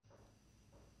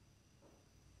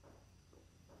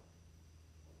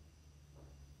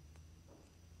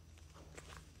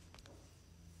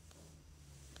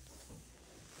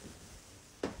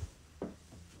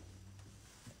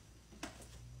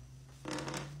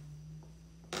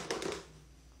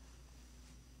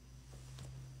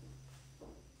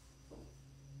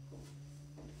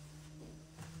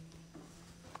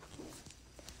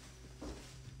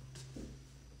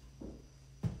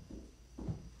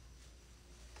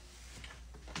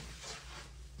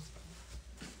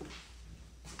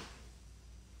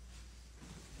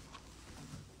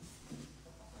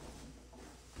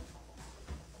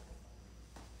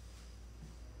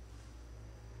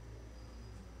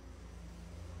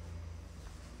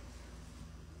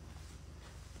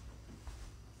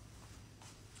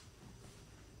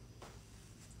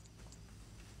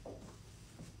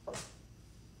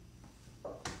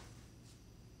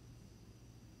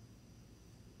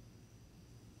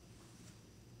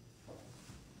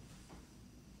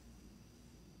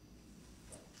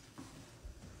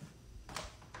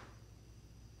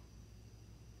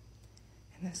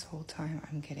 And this whole time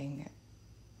I'm getting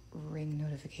ring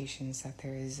notifications that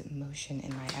there is motion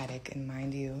in my attic. And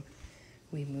mind you,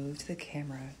 we moved the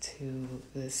camera to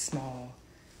this small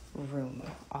room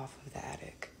off of the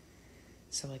attic.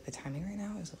 So like the timing right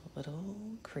now is a little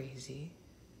crazy.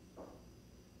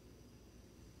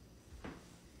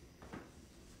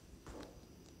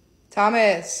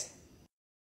 Thomas!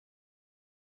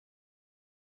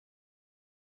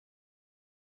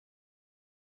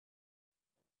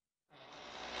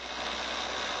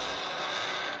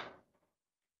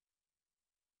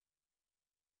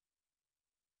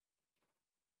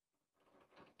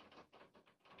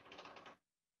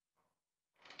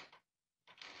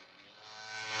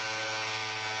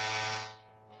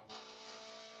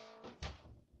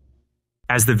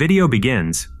 As the video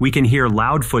begins, we can hear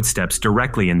loud footsteps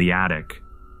directly in the attic.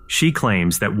 She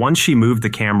claims that once she moved the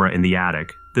camera in the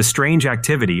attic, the strange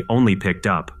activity only picked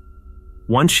up.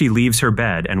 Once she leaves her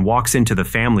bed and walks into the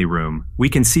family room, we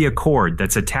can see a cord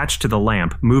that's attached to the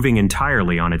lamp moving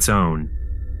entirely on its own.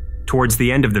 Towards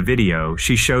the end of the video,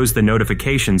 she shows the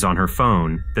notifications on her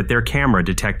phone that their camera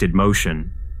detected motion.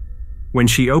 When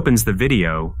she opens the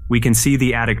video, we can see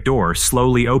the attic door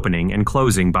slowly opening and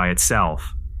closing by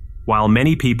itself. While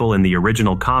many people in the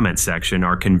original comment section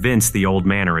are convinced the old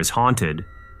manor is haunted,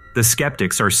 the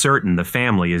skeptics are certain the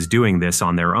family is doing this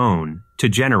on their own to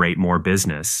generate more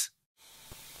business.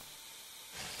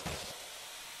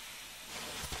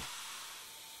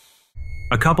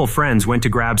 A couple friends went to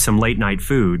grab some late-night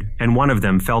food, and one of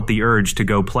them felt the urge to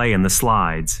go play in the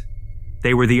slides.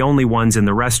 They were the only ones in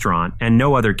the restaurant, and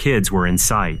no other kids were in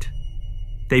sight.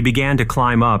 They began to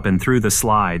climb up and through the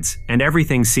slides, and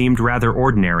everything seemed rather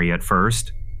ordinary at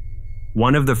first.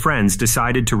 One of the friends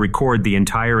decided to record the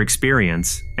entire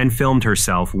experience and filmed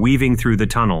herself weaving through the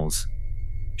tunnels.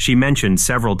 She mentioned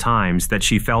several times that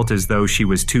she felt as though she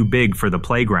was too big for the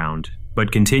playground,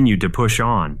 but continued to push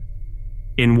on.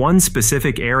 In one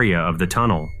specific area of the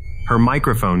tunnel, her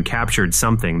microphone captured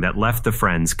something that left the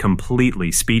friends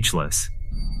completely speechless.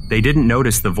 They didn't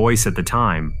notice the voice at the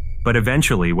time, but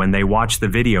eventually when they watched the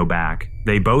video back,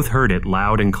 they both heard it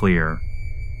loud and clear.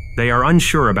 They are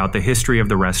unsure about the history of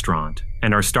the restaurant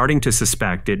and are starting to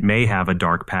suspect it may have a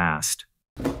dark past.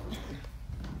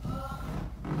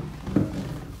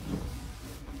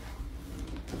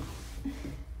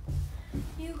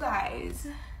 You guys,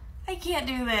 I can't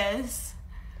do this.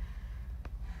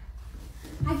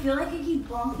 I feel like I keep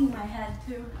bonking my head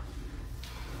too.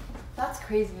 That's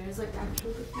crazy. There's like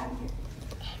actual cat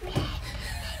here.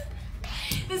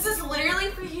 This is literally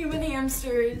for human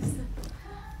hamsters.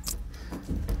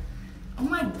 Oh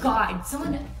my god,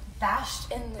 someone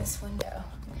bashed in this window.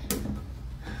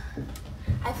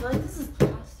 I feel like this is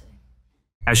plastic.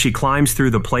 As she climbs through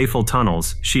the playful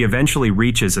tunnels, she eventually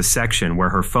reaches a section where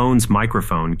her phone's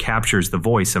microphone captures the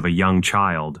voice of a young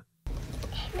child.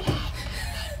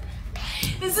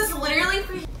 This is literally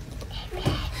for.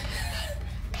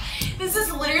 This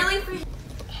is literally for.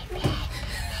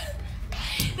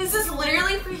 This is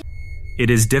literally for. It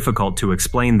is difficult to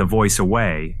explain the voice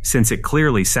away, since it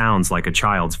clearly sounds like a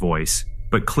child's voice,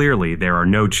 but clearly there are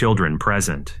no children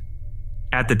present.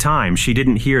 At the time, she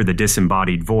didn't hear the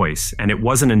disembodied voice, and it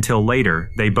wasn't until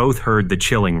later they both heard the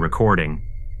chilling recording.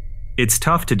 It's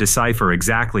tough to decipher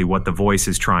exactly what the voice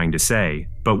is trying to say,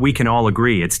 but we can all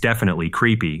agree it's definitely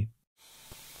creepy.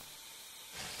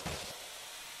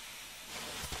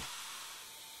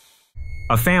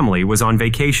 A family was on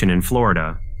vacation in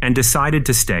Florida and decided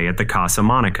to stay at the Casa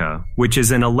Monica, which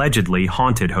is an allegedly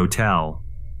haunted hotel.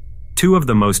 Two of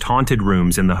the most haunted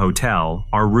rooms in the hotel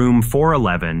are room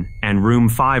 411 and room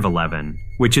 511,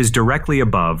 which is directly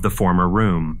above the former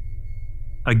room.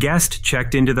 A guest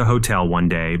checked into the hotel one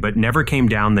day but never came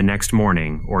down the next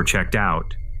morning or checked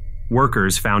out.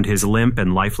 Workers found his limp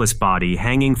and lifeless body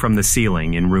hanging from the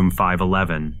ceiling in room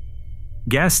 511.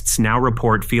 Guests now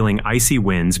report feeling icy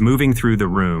winds moving through the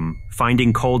room,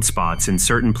 finding cold spots in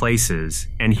certain places,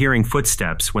 and hearing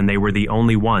footsteps when they were the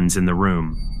only ones in the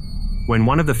room. When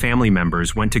one of the family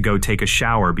members went to go take a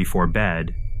shower before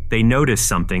bed, they noticed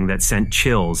something that sent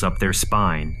chills up their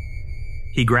spine.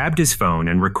 He grabbed his phone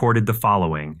and recorded the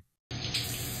following.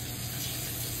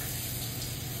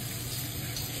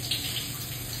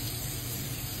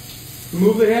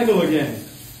 Move the handle again.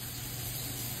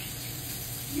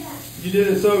 You did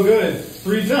it so good.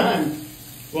 3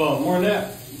 times. Well, more than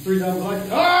that. 3 times like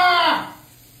ah!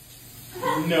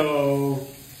 No.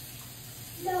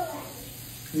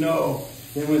 No.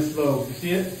 It went slow. You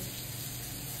see it?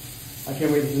 I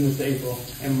can't wait to send this to April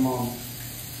and Mom.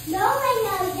 No,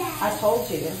 I know that. I told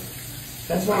you.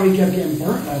 That's why we kept getting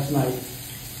burnt last night.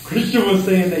 Christian was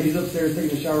saying that he's upstairs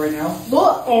taking a shower right now.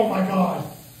 Look! Oh my god!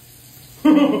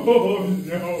 Oh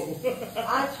no!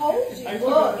 I told you.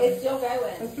 Look, it's still going.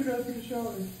 I still gotta take a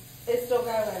shower. It's still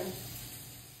going.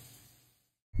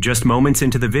 Just moments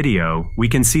into the video, we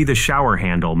can see the shower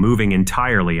handle moving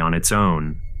entirely on its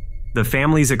own. The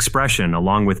family's expression,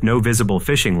 along with no visible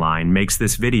fishing line, makes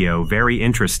this video very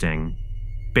interesting.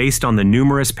 Based on the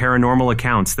numerous paranormal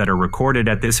accounts that are recorded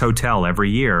at this hotel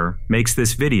every year, makes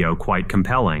this video quite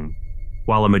compelling.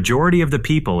 While a majority of the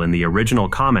people in the original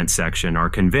comment section are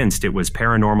convinced it was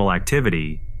paranormal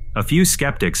activity, a few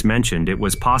skeptics mentioned it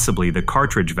was possibly the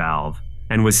cartridge valve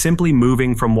and was simply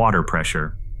moving from water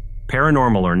pressure.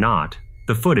 Paranormal or not,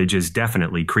 the footage is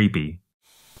definitely creepy.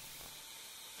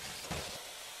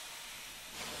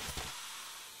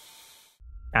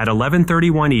 At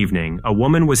 11:31 evening, a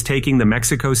woman was taking the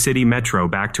Mexico City Metro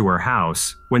back to her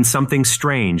house when something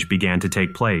strange began to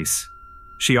take place.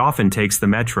 She often takes the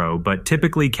metro but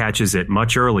typically catches it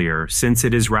much earlier since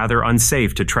it is rather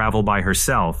unsafe to travel by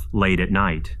herself late at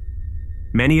night.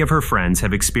 Many of her friends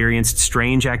have experienced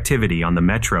strange activity on the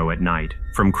metro at night,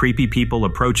 from creepy people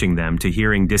approaching them to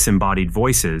hearing disembodied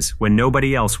voices when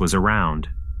nobody else was around.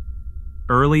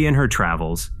 Early in her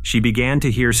travels, she began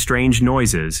to hear strange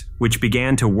noises, which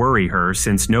began to worry her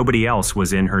since nobody else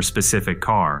was in her specific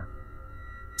car.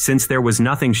 Since there was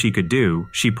nothing she could do,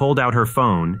 she pulled out her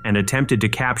phone and attempted to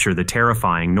capture the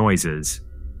terrifying noises.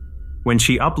 When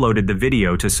she uploaded the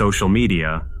video to social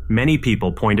media, many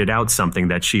people pointed out something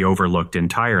that she overlooked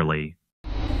entirely.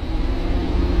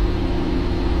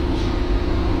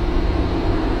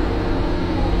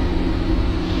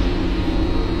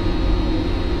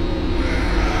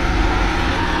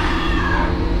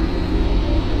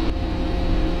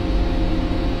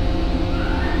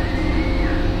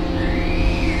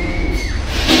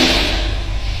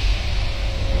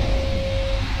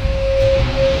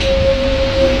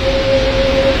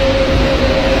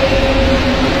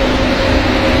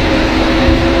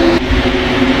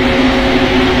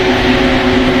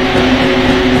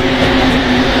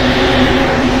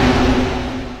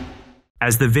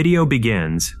 As the video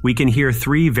begins, we can hear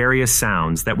three various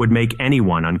sounds that would make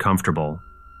anyone uncomfortable.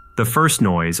 The first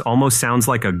noise almost sounds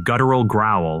like a guttural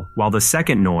growl, while the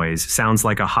second noise sounds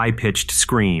like a high-pitched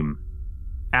scream.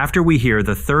 After we hear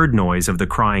the third noise of the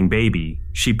crying baby,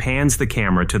 she pans the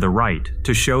camera to the right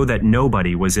to show that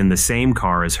nobody was in the same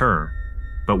car as her.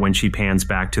 But when she pans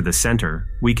back to the center,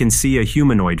 we can see a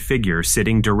humanoid figure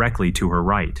sitting directly to her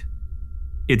right.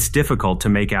 It's difficult to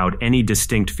make out any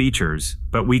distinct features,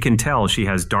 but we can tell she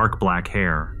has dark black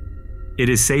hair. It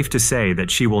is safe to say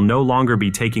that she will no longer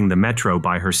be taking the metro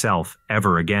by herself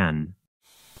ever again.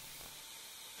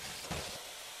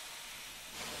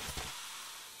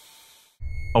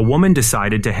 A woman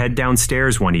decided to head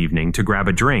downstairs one evening to grab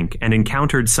a drink and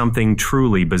encountered something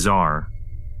truly bizarre.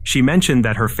 She mentioned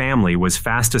that her family was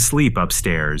fast asleep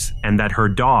upstairs and that her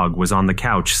dog was on the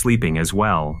couch sleeping as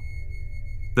well.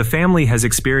 The family has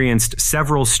experienced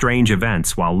several strange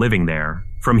events while living there,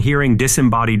 from hearing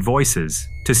disembodied voices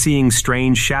to seeing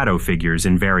strange shadow figures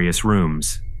in various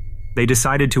rooms. They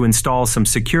decided to install some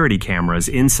security cameras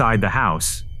inside the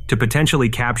house to potentially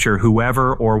capture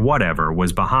whoever or whatever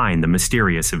was behind the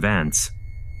mysterious events.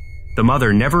 The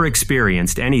mother never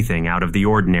experienced anything out of the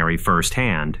ordinary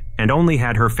firsthand and only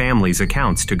had her family's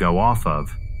accounts to go off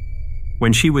of.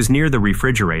 When she was near the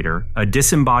refrigerator, a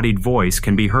disembodied voice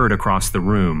can be heard across the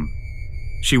room.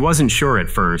 She wasn't sure at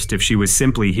first if she was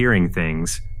simply hearing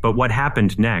things, but what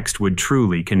happened next would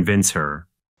truly convince her.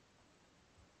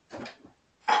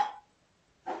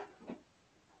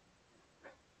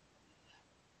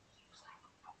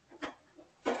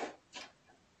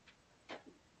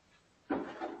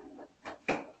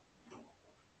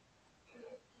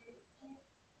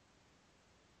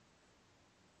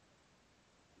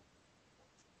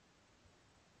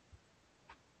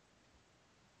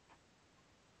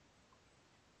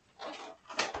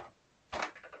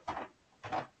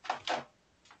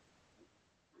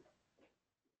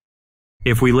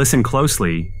 If we listen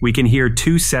closely, we can hear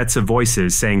two sets of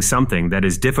voices saying something that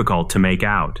is difficult to make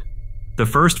out. The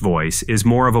first voice is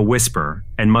more of a whisper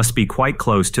and must be quite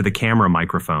close to the camera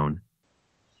microphone.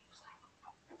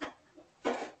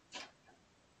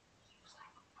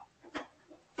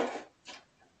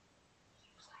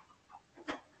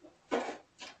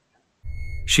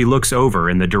 She looks over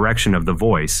in the direction of the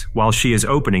voice while she is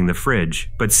opening the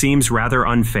fridge, but seems rather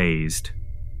unfazed.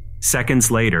 Seconds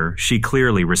later, she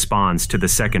clearly responds to the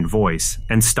second voice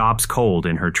and stops cold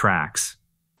in her tracks.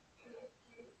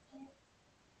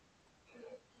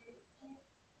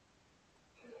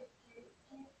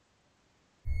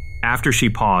 After she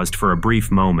paused for a brief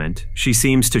moment, she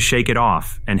seems to shake it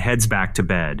off and heads back to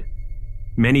bed.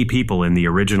 Many people in the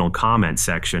original comment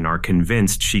section are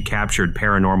convinced she captured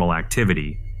paranormal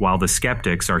activity, while the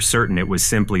skeptics are certain it was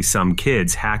simply some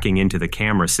kids hacking into the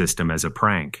camera system as a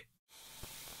prank.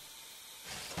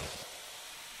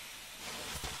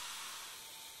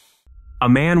 A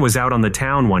man was out on the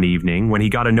town one evening when he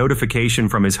got a notification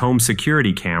from his home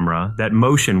security camera that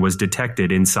motion was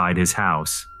detected inside his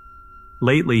house.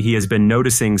 Lately, he has been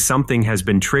noticing something has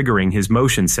been triggering his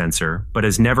motion sensor, but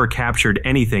has never captured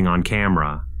anything on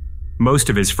camera. Most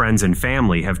of his friends and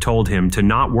family have told him to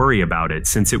not worry about it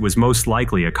since it was most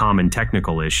likely a common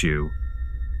technical issue.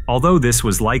 Although this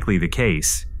was likely the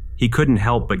case, he couldn't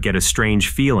help but get a strange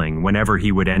feeling whenever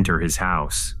he would enter his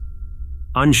house.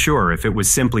 Unsure if it was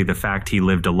simply the fact he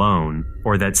lived alone,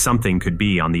 or that something could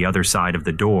be on the other side of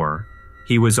the door,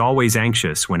 he was always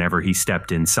anxious whenever he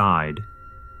stepped inside.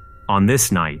 On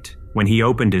this night, When he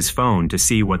opened his phone to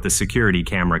see what the security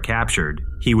camera captured,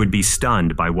 he would be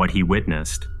stunned by what he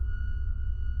witnessed.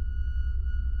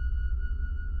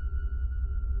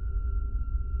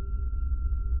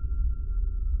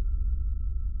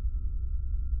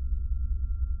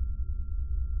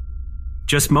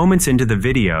 Just moments into the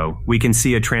video, we can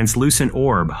see a translucent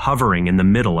orb hovering in the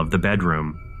middle of the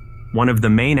bedroom. One of the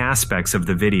main aspects of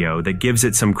the video that gives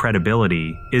it some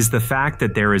credibility is the fact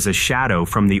that there is a shadow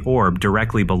from the orb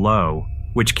directly below,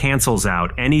 which cancels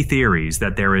out any theories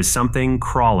that there is something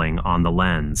crawling on the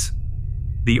lens.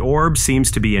 The orb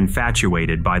seems to be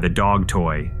infatuated by the dog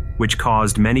toy, which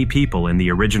caused many people in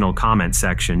the original comment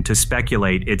section to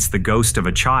speculate it's the ghost of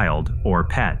a child or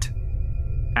pet.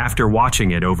 After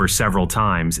watching it over several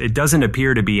times, it doesn't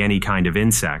appear to be any kind of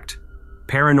insect.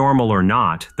 Paranormal or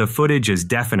not, the footage is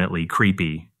definitely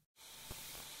creepy.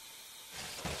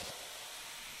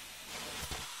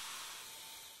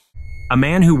 A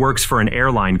man who works for an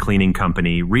airline cleaning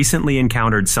company recently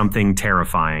encountered something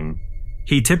terrifying.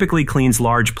 He typically cleans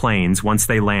large planes once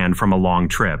they land from a long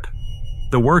trip.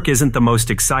 The work isn't the most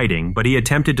exciting, but he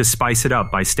attempted to spice it up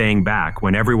by staying back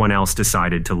when everyone else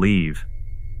decided to leave.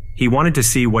 He wanted to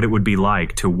see what it would be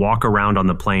like to walk around on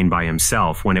the plane by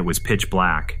himself when it was pitch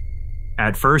black.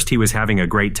 At first, he was having a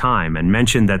great time and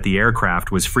mentioned that the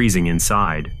aircraft was freezing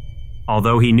inside.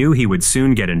 Although he knew he would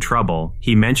soon get in trouble,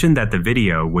 he mentioned that the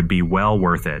video would be well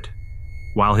worth it.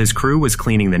 While his crew was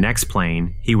cleaning the next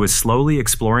plane, he was slowly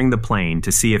exploring the plane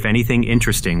to see if anything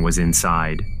interesting was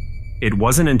inside. It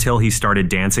wasn't until he started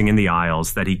dancing in the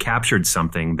aisles that he captured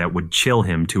something that would chill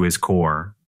him to his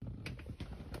core.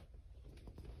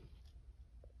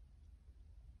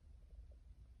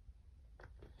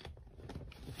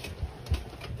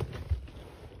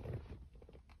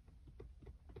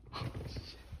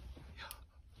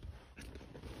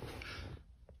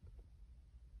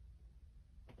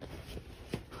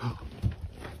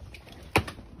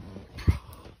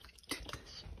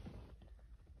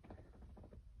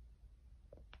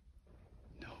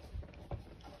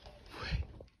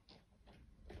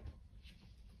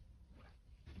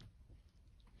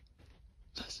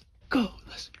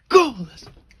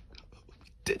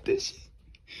 Did this shit.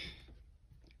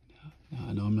 No,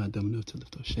 I know I'm not dumb enough to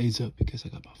lift those shades up because I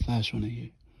got my flash on in here.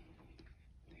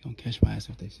 They gonna catch my ass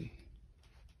if they see.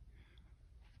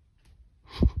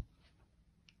 I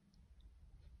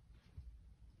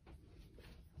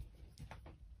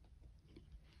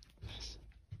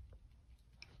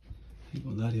ain't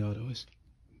gonna lie to y'all though, it's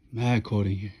mad cold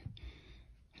in here.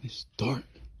 And it's dark.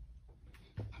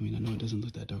 I mean, I know it doesn't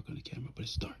look that dark on the camera, but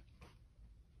it's dark.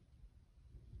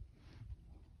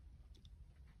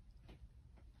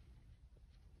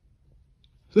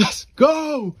 Let's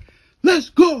go! Let's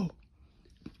go!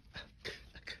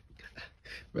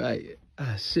 Right,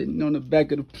 sitting on the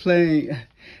back of the plane.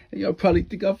 And y'all probably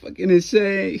think I'm fucking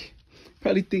insane.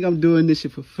 Probably think I'm doing this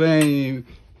shit for fame.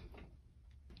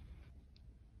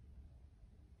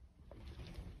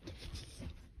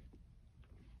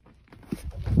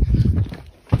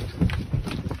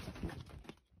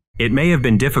 It may have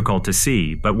been difficult to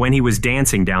see, but when he was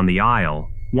dancing down the aisle,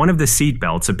 one of the seat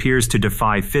belts appears to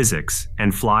defy physics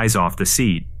and flies off the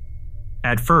seat.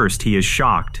 At first, he is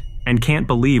shocked and can't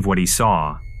believe what he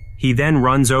saw. He then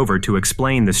runs over to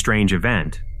explain the strange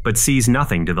event, but sees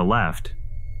nothing to the left.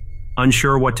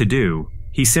 Unsure what to do,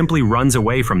 he simply runs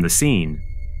away from the scene.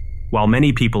 While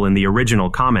many people in the original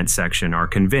comment section are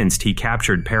convinced he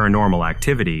captured paranormal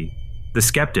activity, the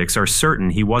skeptics are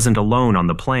certain he wasn't alone on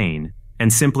the plane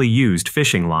and simply used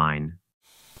fishing line.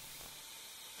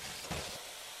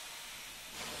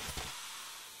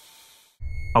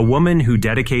 A woman who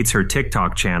dedicates her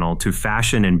TikTok channel to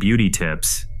fashion and beauty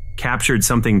tips captured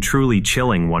something truly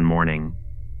chilling one morning.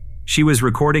 She was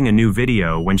recording a new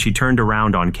video when she turned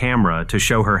around on camera to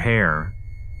show her hair.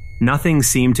 Nothing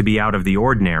seemed to be out of the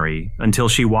ordinary until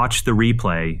she watched the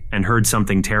replay and heard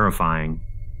something terrifying.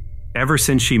 Ever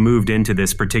since she moved into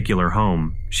this particular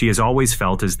home, she has always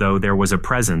felt as though there was a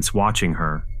presence watching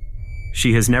her.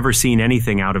 She has never seen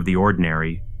anything out of the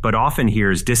ordinary, but often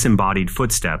hears disembodied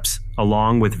footsteps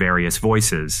along with various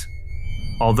voices.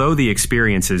 Although the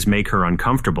experiences make her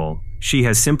uncomfortable, she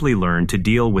has simply learned to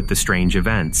deal with the strange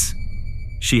events.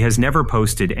 She has never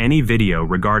posted any video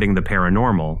regarding the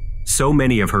paranormal, so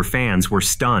many of her fans were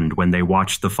stunned when they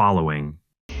watched the following.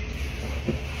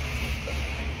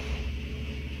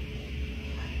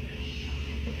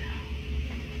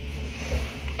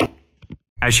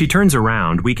 As she turns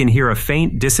around, we can hear a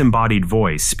faint disembodied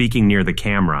voice speaking near the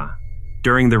camera.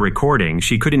 During the recording,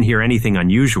 she couldn't hear anything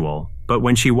unusual, but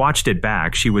when she watched it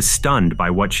back, she was stunned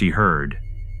by what she heard.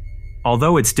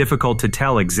 Although it's difficult to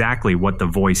tell exactly what the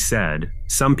voice said,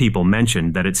 some people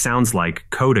mentioned that it sounds like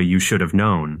 "Coda, you should have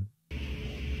known."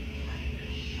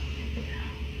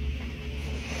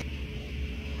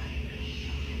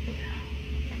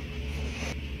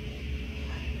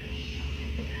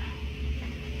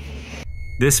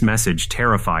 This message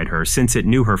terrified her since it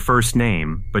knew her first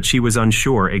name, but she was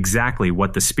unsure exactly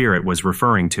what the spirit was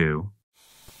referring to.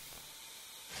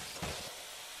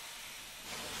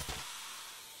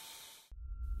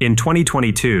 In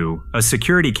 2022, a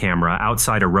security camera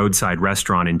outside a roadside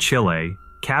restaurant in Chile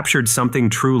captured something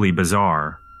truly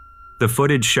bizarre. The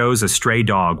footage shows a stray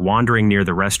dog wandering near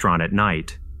the restaurant at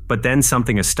night, but then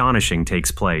something astonishing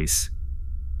takes place.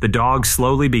 The dog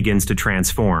slowly begins to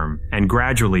transform and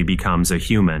gradually becomes a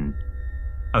human.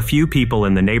 A few people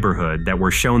in the neighborhood that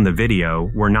were shown the video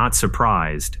were not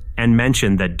surprised and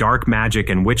mentioned that dark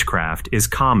magic and witchcraft is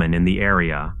common in the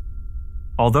area.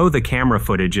 Although the camera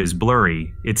footage is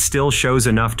blurry, it still shows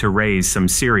enough to raise some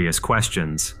serious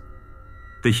questions.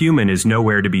 The human is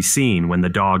nowhere to be seen when the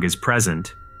dog is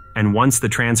present, and once the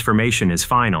transformation is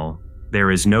final,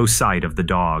 there is no sight of the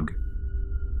dog.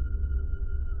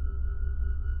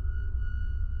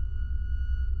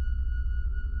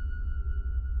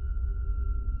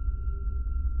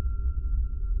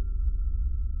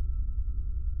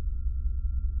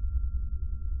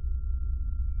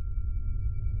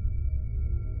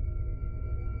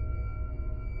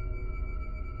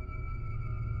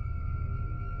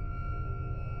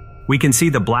 We can see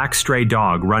the black stray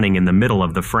dog running in the middle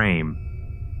of the frame.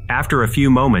 After a few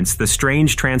moments, the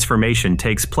strange transformation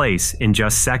takes place in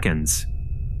just seconds.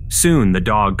 Soon, the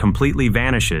dog completely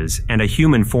vanishes and a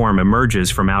human form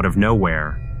emerges from out of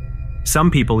nowhere.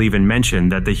 Some people even mention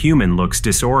that the human looks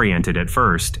disoriented at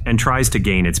first and tries to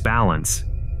gain its balance.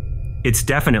 It's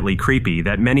definitely creepy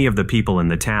that many of the people in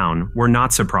the town were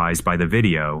not surprised by the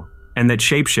video, and that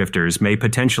shapeshifters may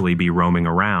potentially be roaming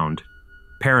around.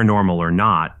 Paranormal or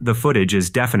not, the footage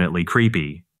is definitely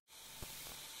creepy.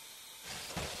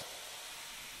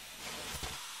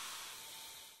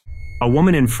 A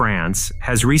woman in France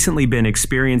has recently been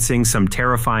experiencing some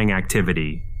terrifying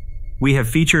activity. We have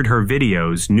featured her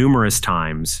videos numerous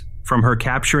times, from her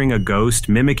capturing a ghost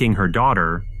mimicking her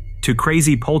daughter to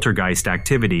crazy poltergeist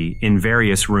activity in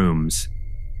various rooms.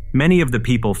 Many of the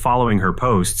people following her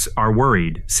posts are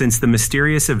worried since the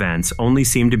mysterious events only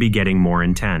seem to be getting more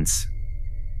intense.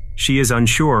 She is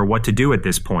unsure what to do at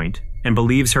this point and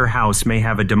believes her house may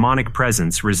have a demonic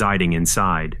presence residing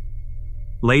inside.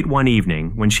 Late one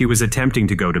evening, when she was attempting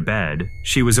to go to bed,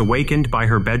 she was awakened by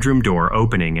her bedroom door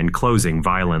opening and closing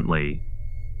violently.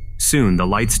 Soon the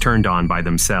lights turned on by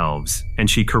themselves, and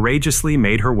she courageously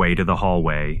made her way to the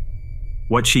hallway.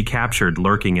 What she captured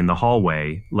lurking in the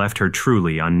hallway left her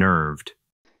truly unnerved.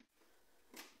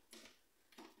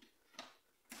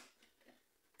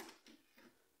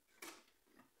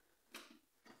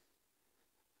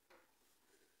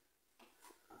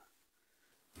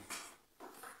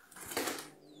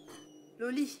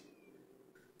 Loli.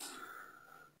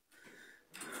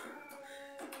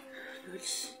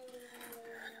 Loli.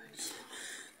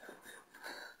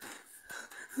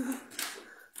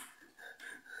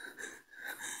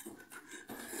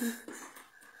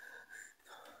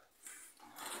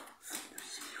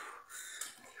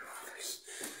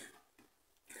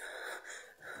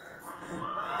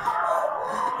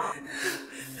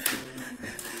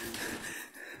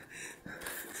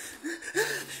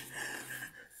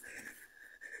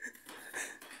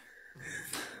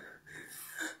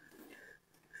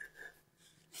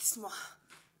 Laisse-moi.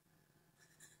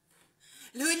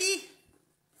 Loli.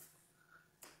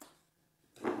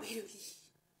 Oui, Loli.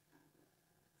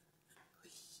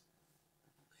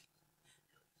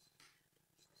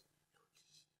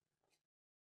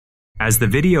 As the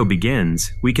video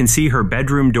begins, we can see her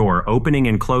bedroom door opening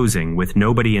and closing with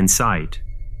nobody in sight.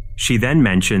 She then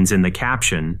mentions in the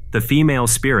caption, the female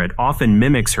spirit often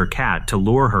mimics her cat to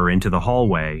lure her into the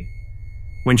hallway.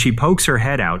 When she pokes her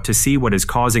head out to see what is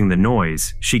causing the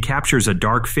noise, she captures a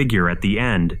dark figure at the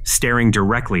end, staring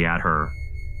directly at her.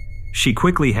 She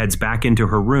quickly heads back into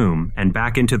her room and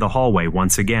back into the hallway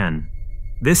once again.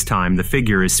 This time, the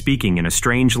figure is speaking in a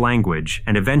strange language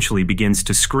and eventually begins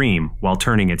to scream while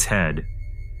turning its head.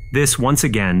 This once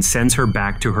again sends her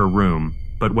back to her room,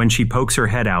 but when she pokes her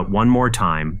head out one more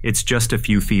time, it's just a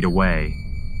few feet away.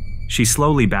 She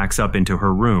slowly backs up into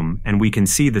her room, and we can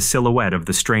see the silhouette of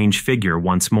the strange figure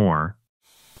once more.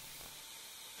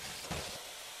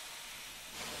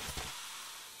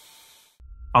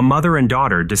 A mother and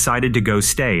daughter decided to go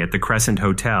stay at the Crescent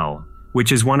Hotel,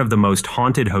 which is one of the most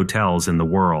haunted hotels in the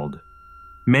world.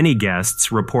 Many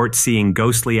guests report seeing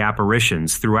ghostly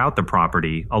apparitions throughout the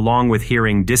property, along with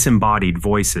hearing disembodied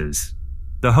voices.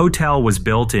 The hotel was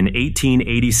built in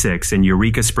 1886 in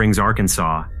Eureka Springs,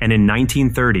 Arkansas, and in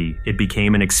 1930 it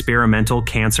became an experimental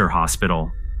cancer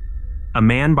hospital. A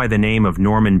man by the name of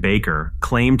Norman Baker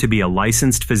claimed to be a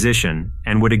licensed physician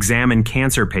and would examine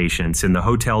cancer patients in the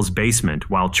hotel's basement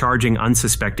while charging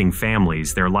unsuspecting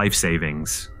families their life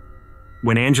savings.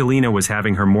 When Angelina was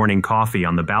having her morning coffee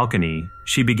on the balcony,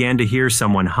 she began to hear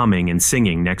someone humming and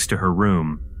singing next to her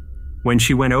room. When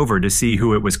she went over to see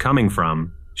who it was coming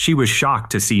from, she was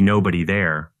shocked to see nobody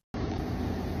there.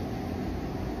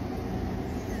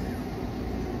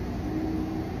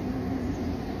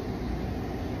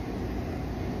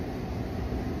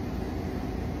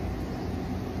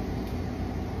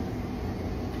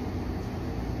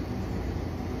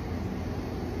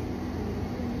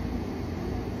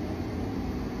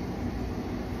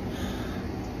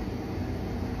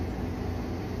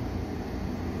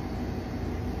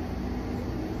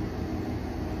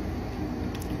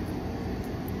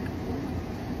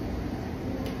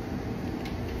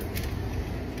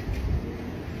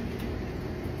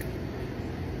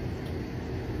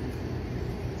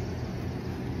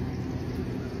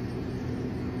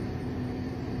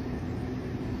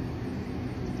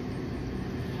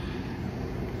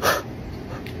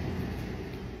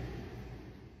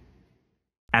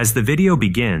 As the video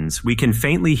begins, we can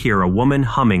faintly hear a woman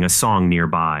humming a song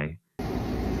nearby.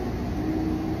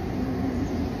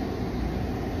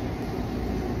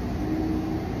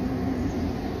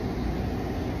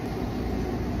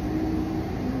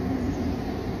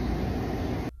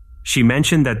 She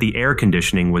mentioned that the air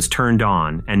conditioning was turned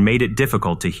on and made it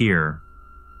difficult to hear.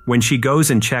 When she goes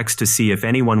and checks to see if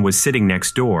anyone was sitting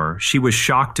next door, she was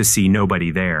shocked to see nobody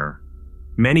there.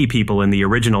 Many people in the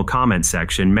original comment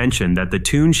section mentioned that the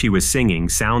tune she was singing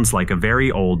sounds like a very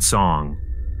old song.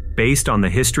 Based on the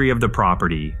history of the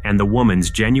property and the woman's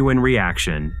genuine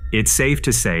reaction, it's safe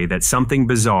to say that something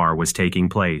bizarre was taking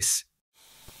place.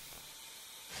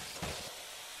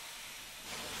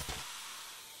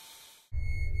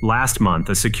 Last month,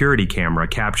 a security camera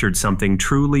captured something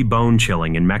truly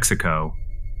bone-chilling in Mexico.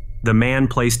 The man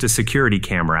placed a security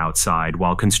camera outside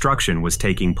while construction was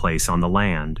taking place on the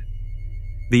land.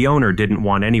 The owner didn't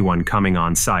want anyone coming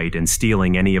on site and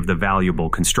stealing any of the valuable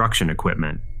construction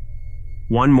equipment.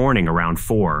 One morning around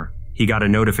 4, he got a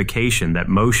notification that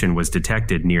motion was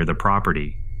detected near the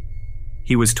property.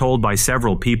 He was told by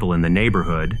several people in the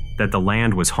neighborhood that the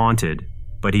land was haunted,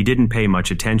 but he didn't pay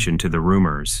much attention to the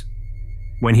rumors.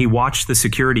 When he watched the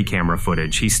security camera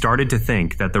footage, he started to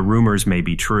think that the rumors may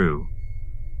be true.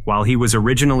 While he was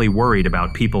originally worried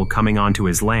about people coming onto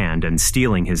his land and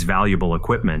stealing his valuable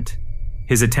equipment,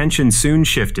 his attention soon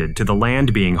shifted to the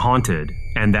land being haunted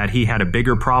and that he had a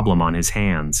bigger problem on his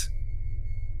hands.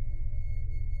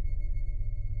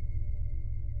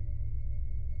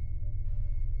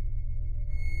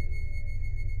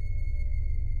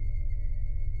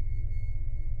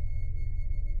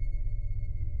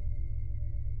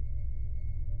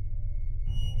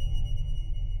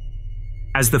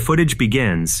 As the footage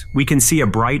begins, we can see a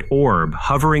bright orb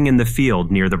hovering in the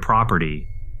field near the property.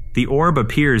 The orb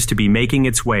appears to be making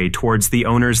its way towards the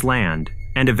owner's land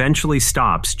and eventually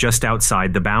stops just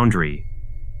outside the boundary.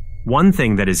 One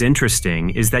thing that is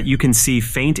interesting is that you can see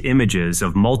faint images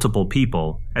of multiple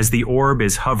people as the orb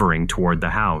is hovering toward the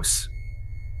house.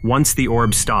 Once the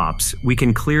orb stops, we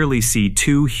can clearly see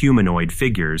 2 humanoid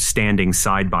figures standing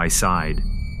side by side.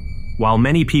 While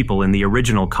many people in the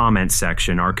original comment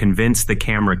section are convinced the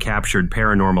camera captured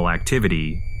paranormal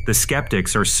activity, the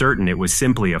skeptics are certain it was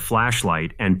simply a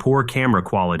flashlight and poor camera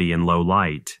quality in low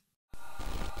light.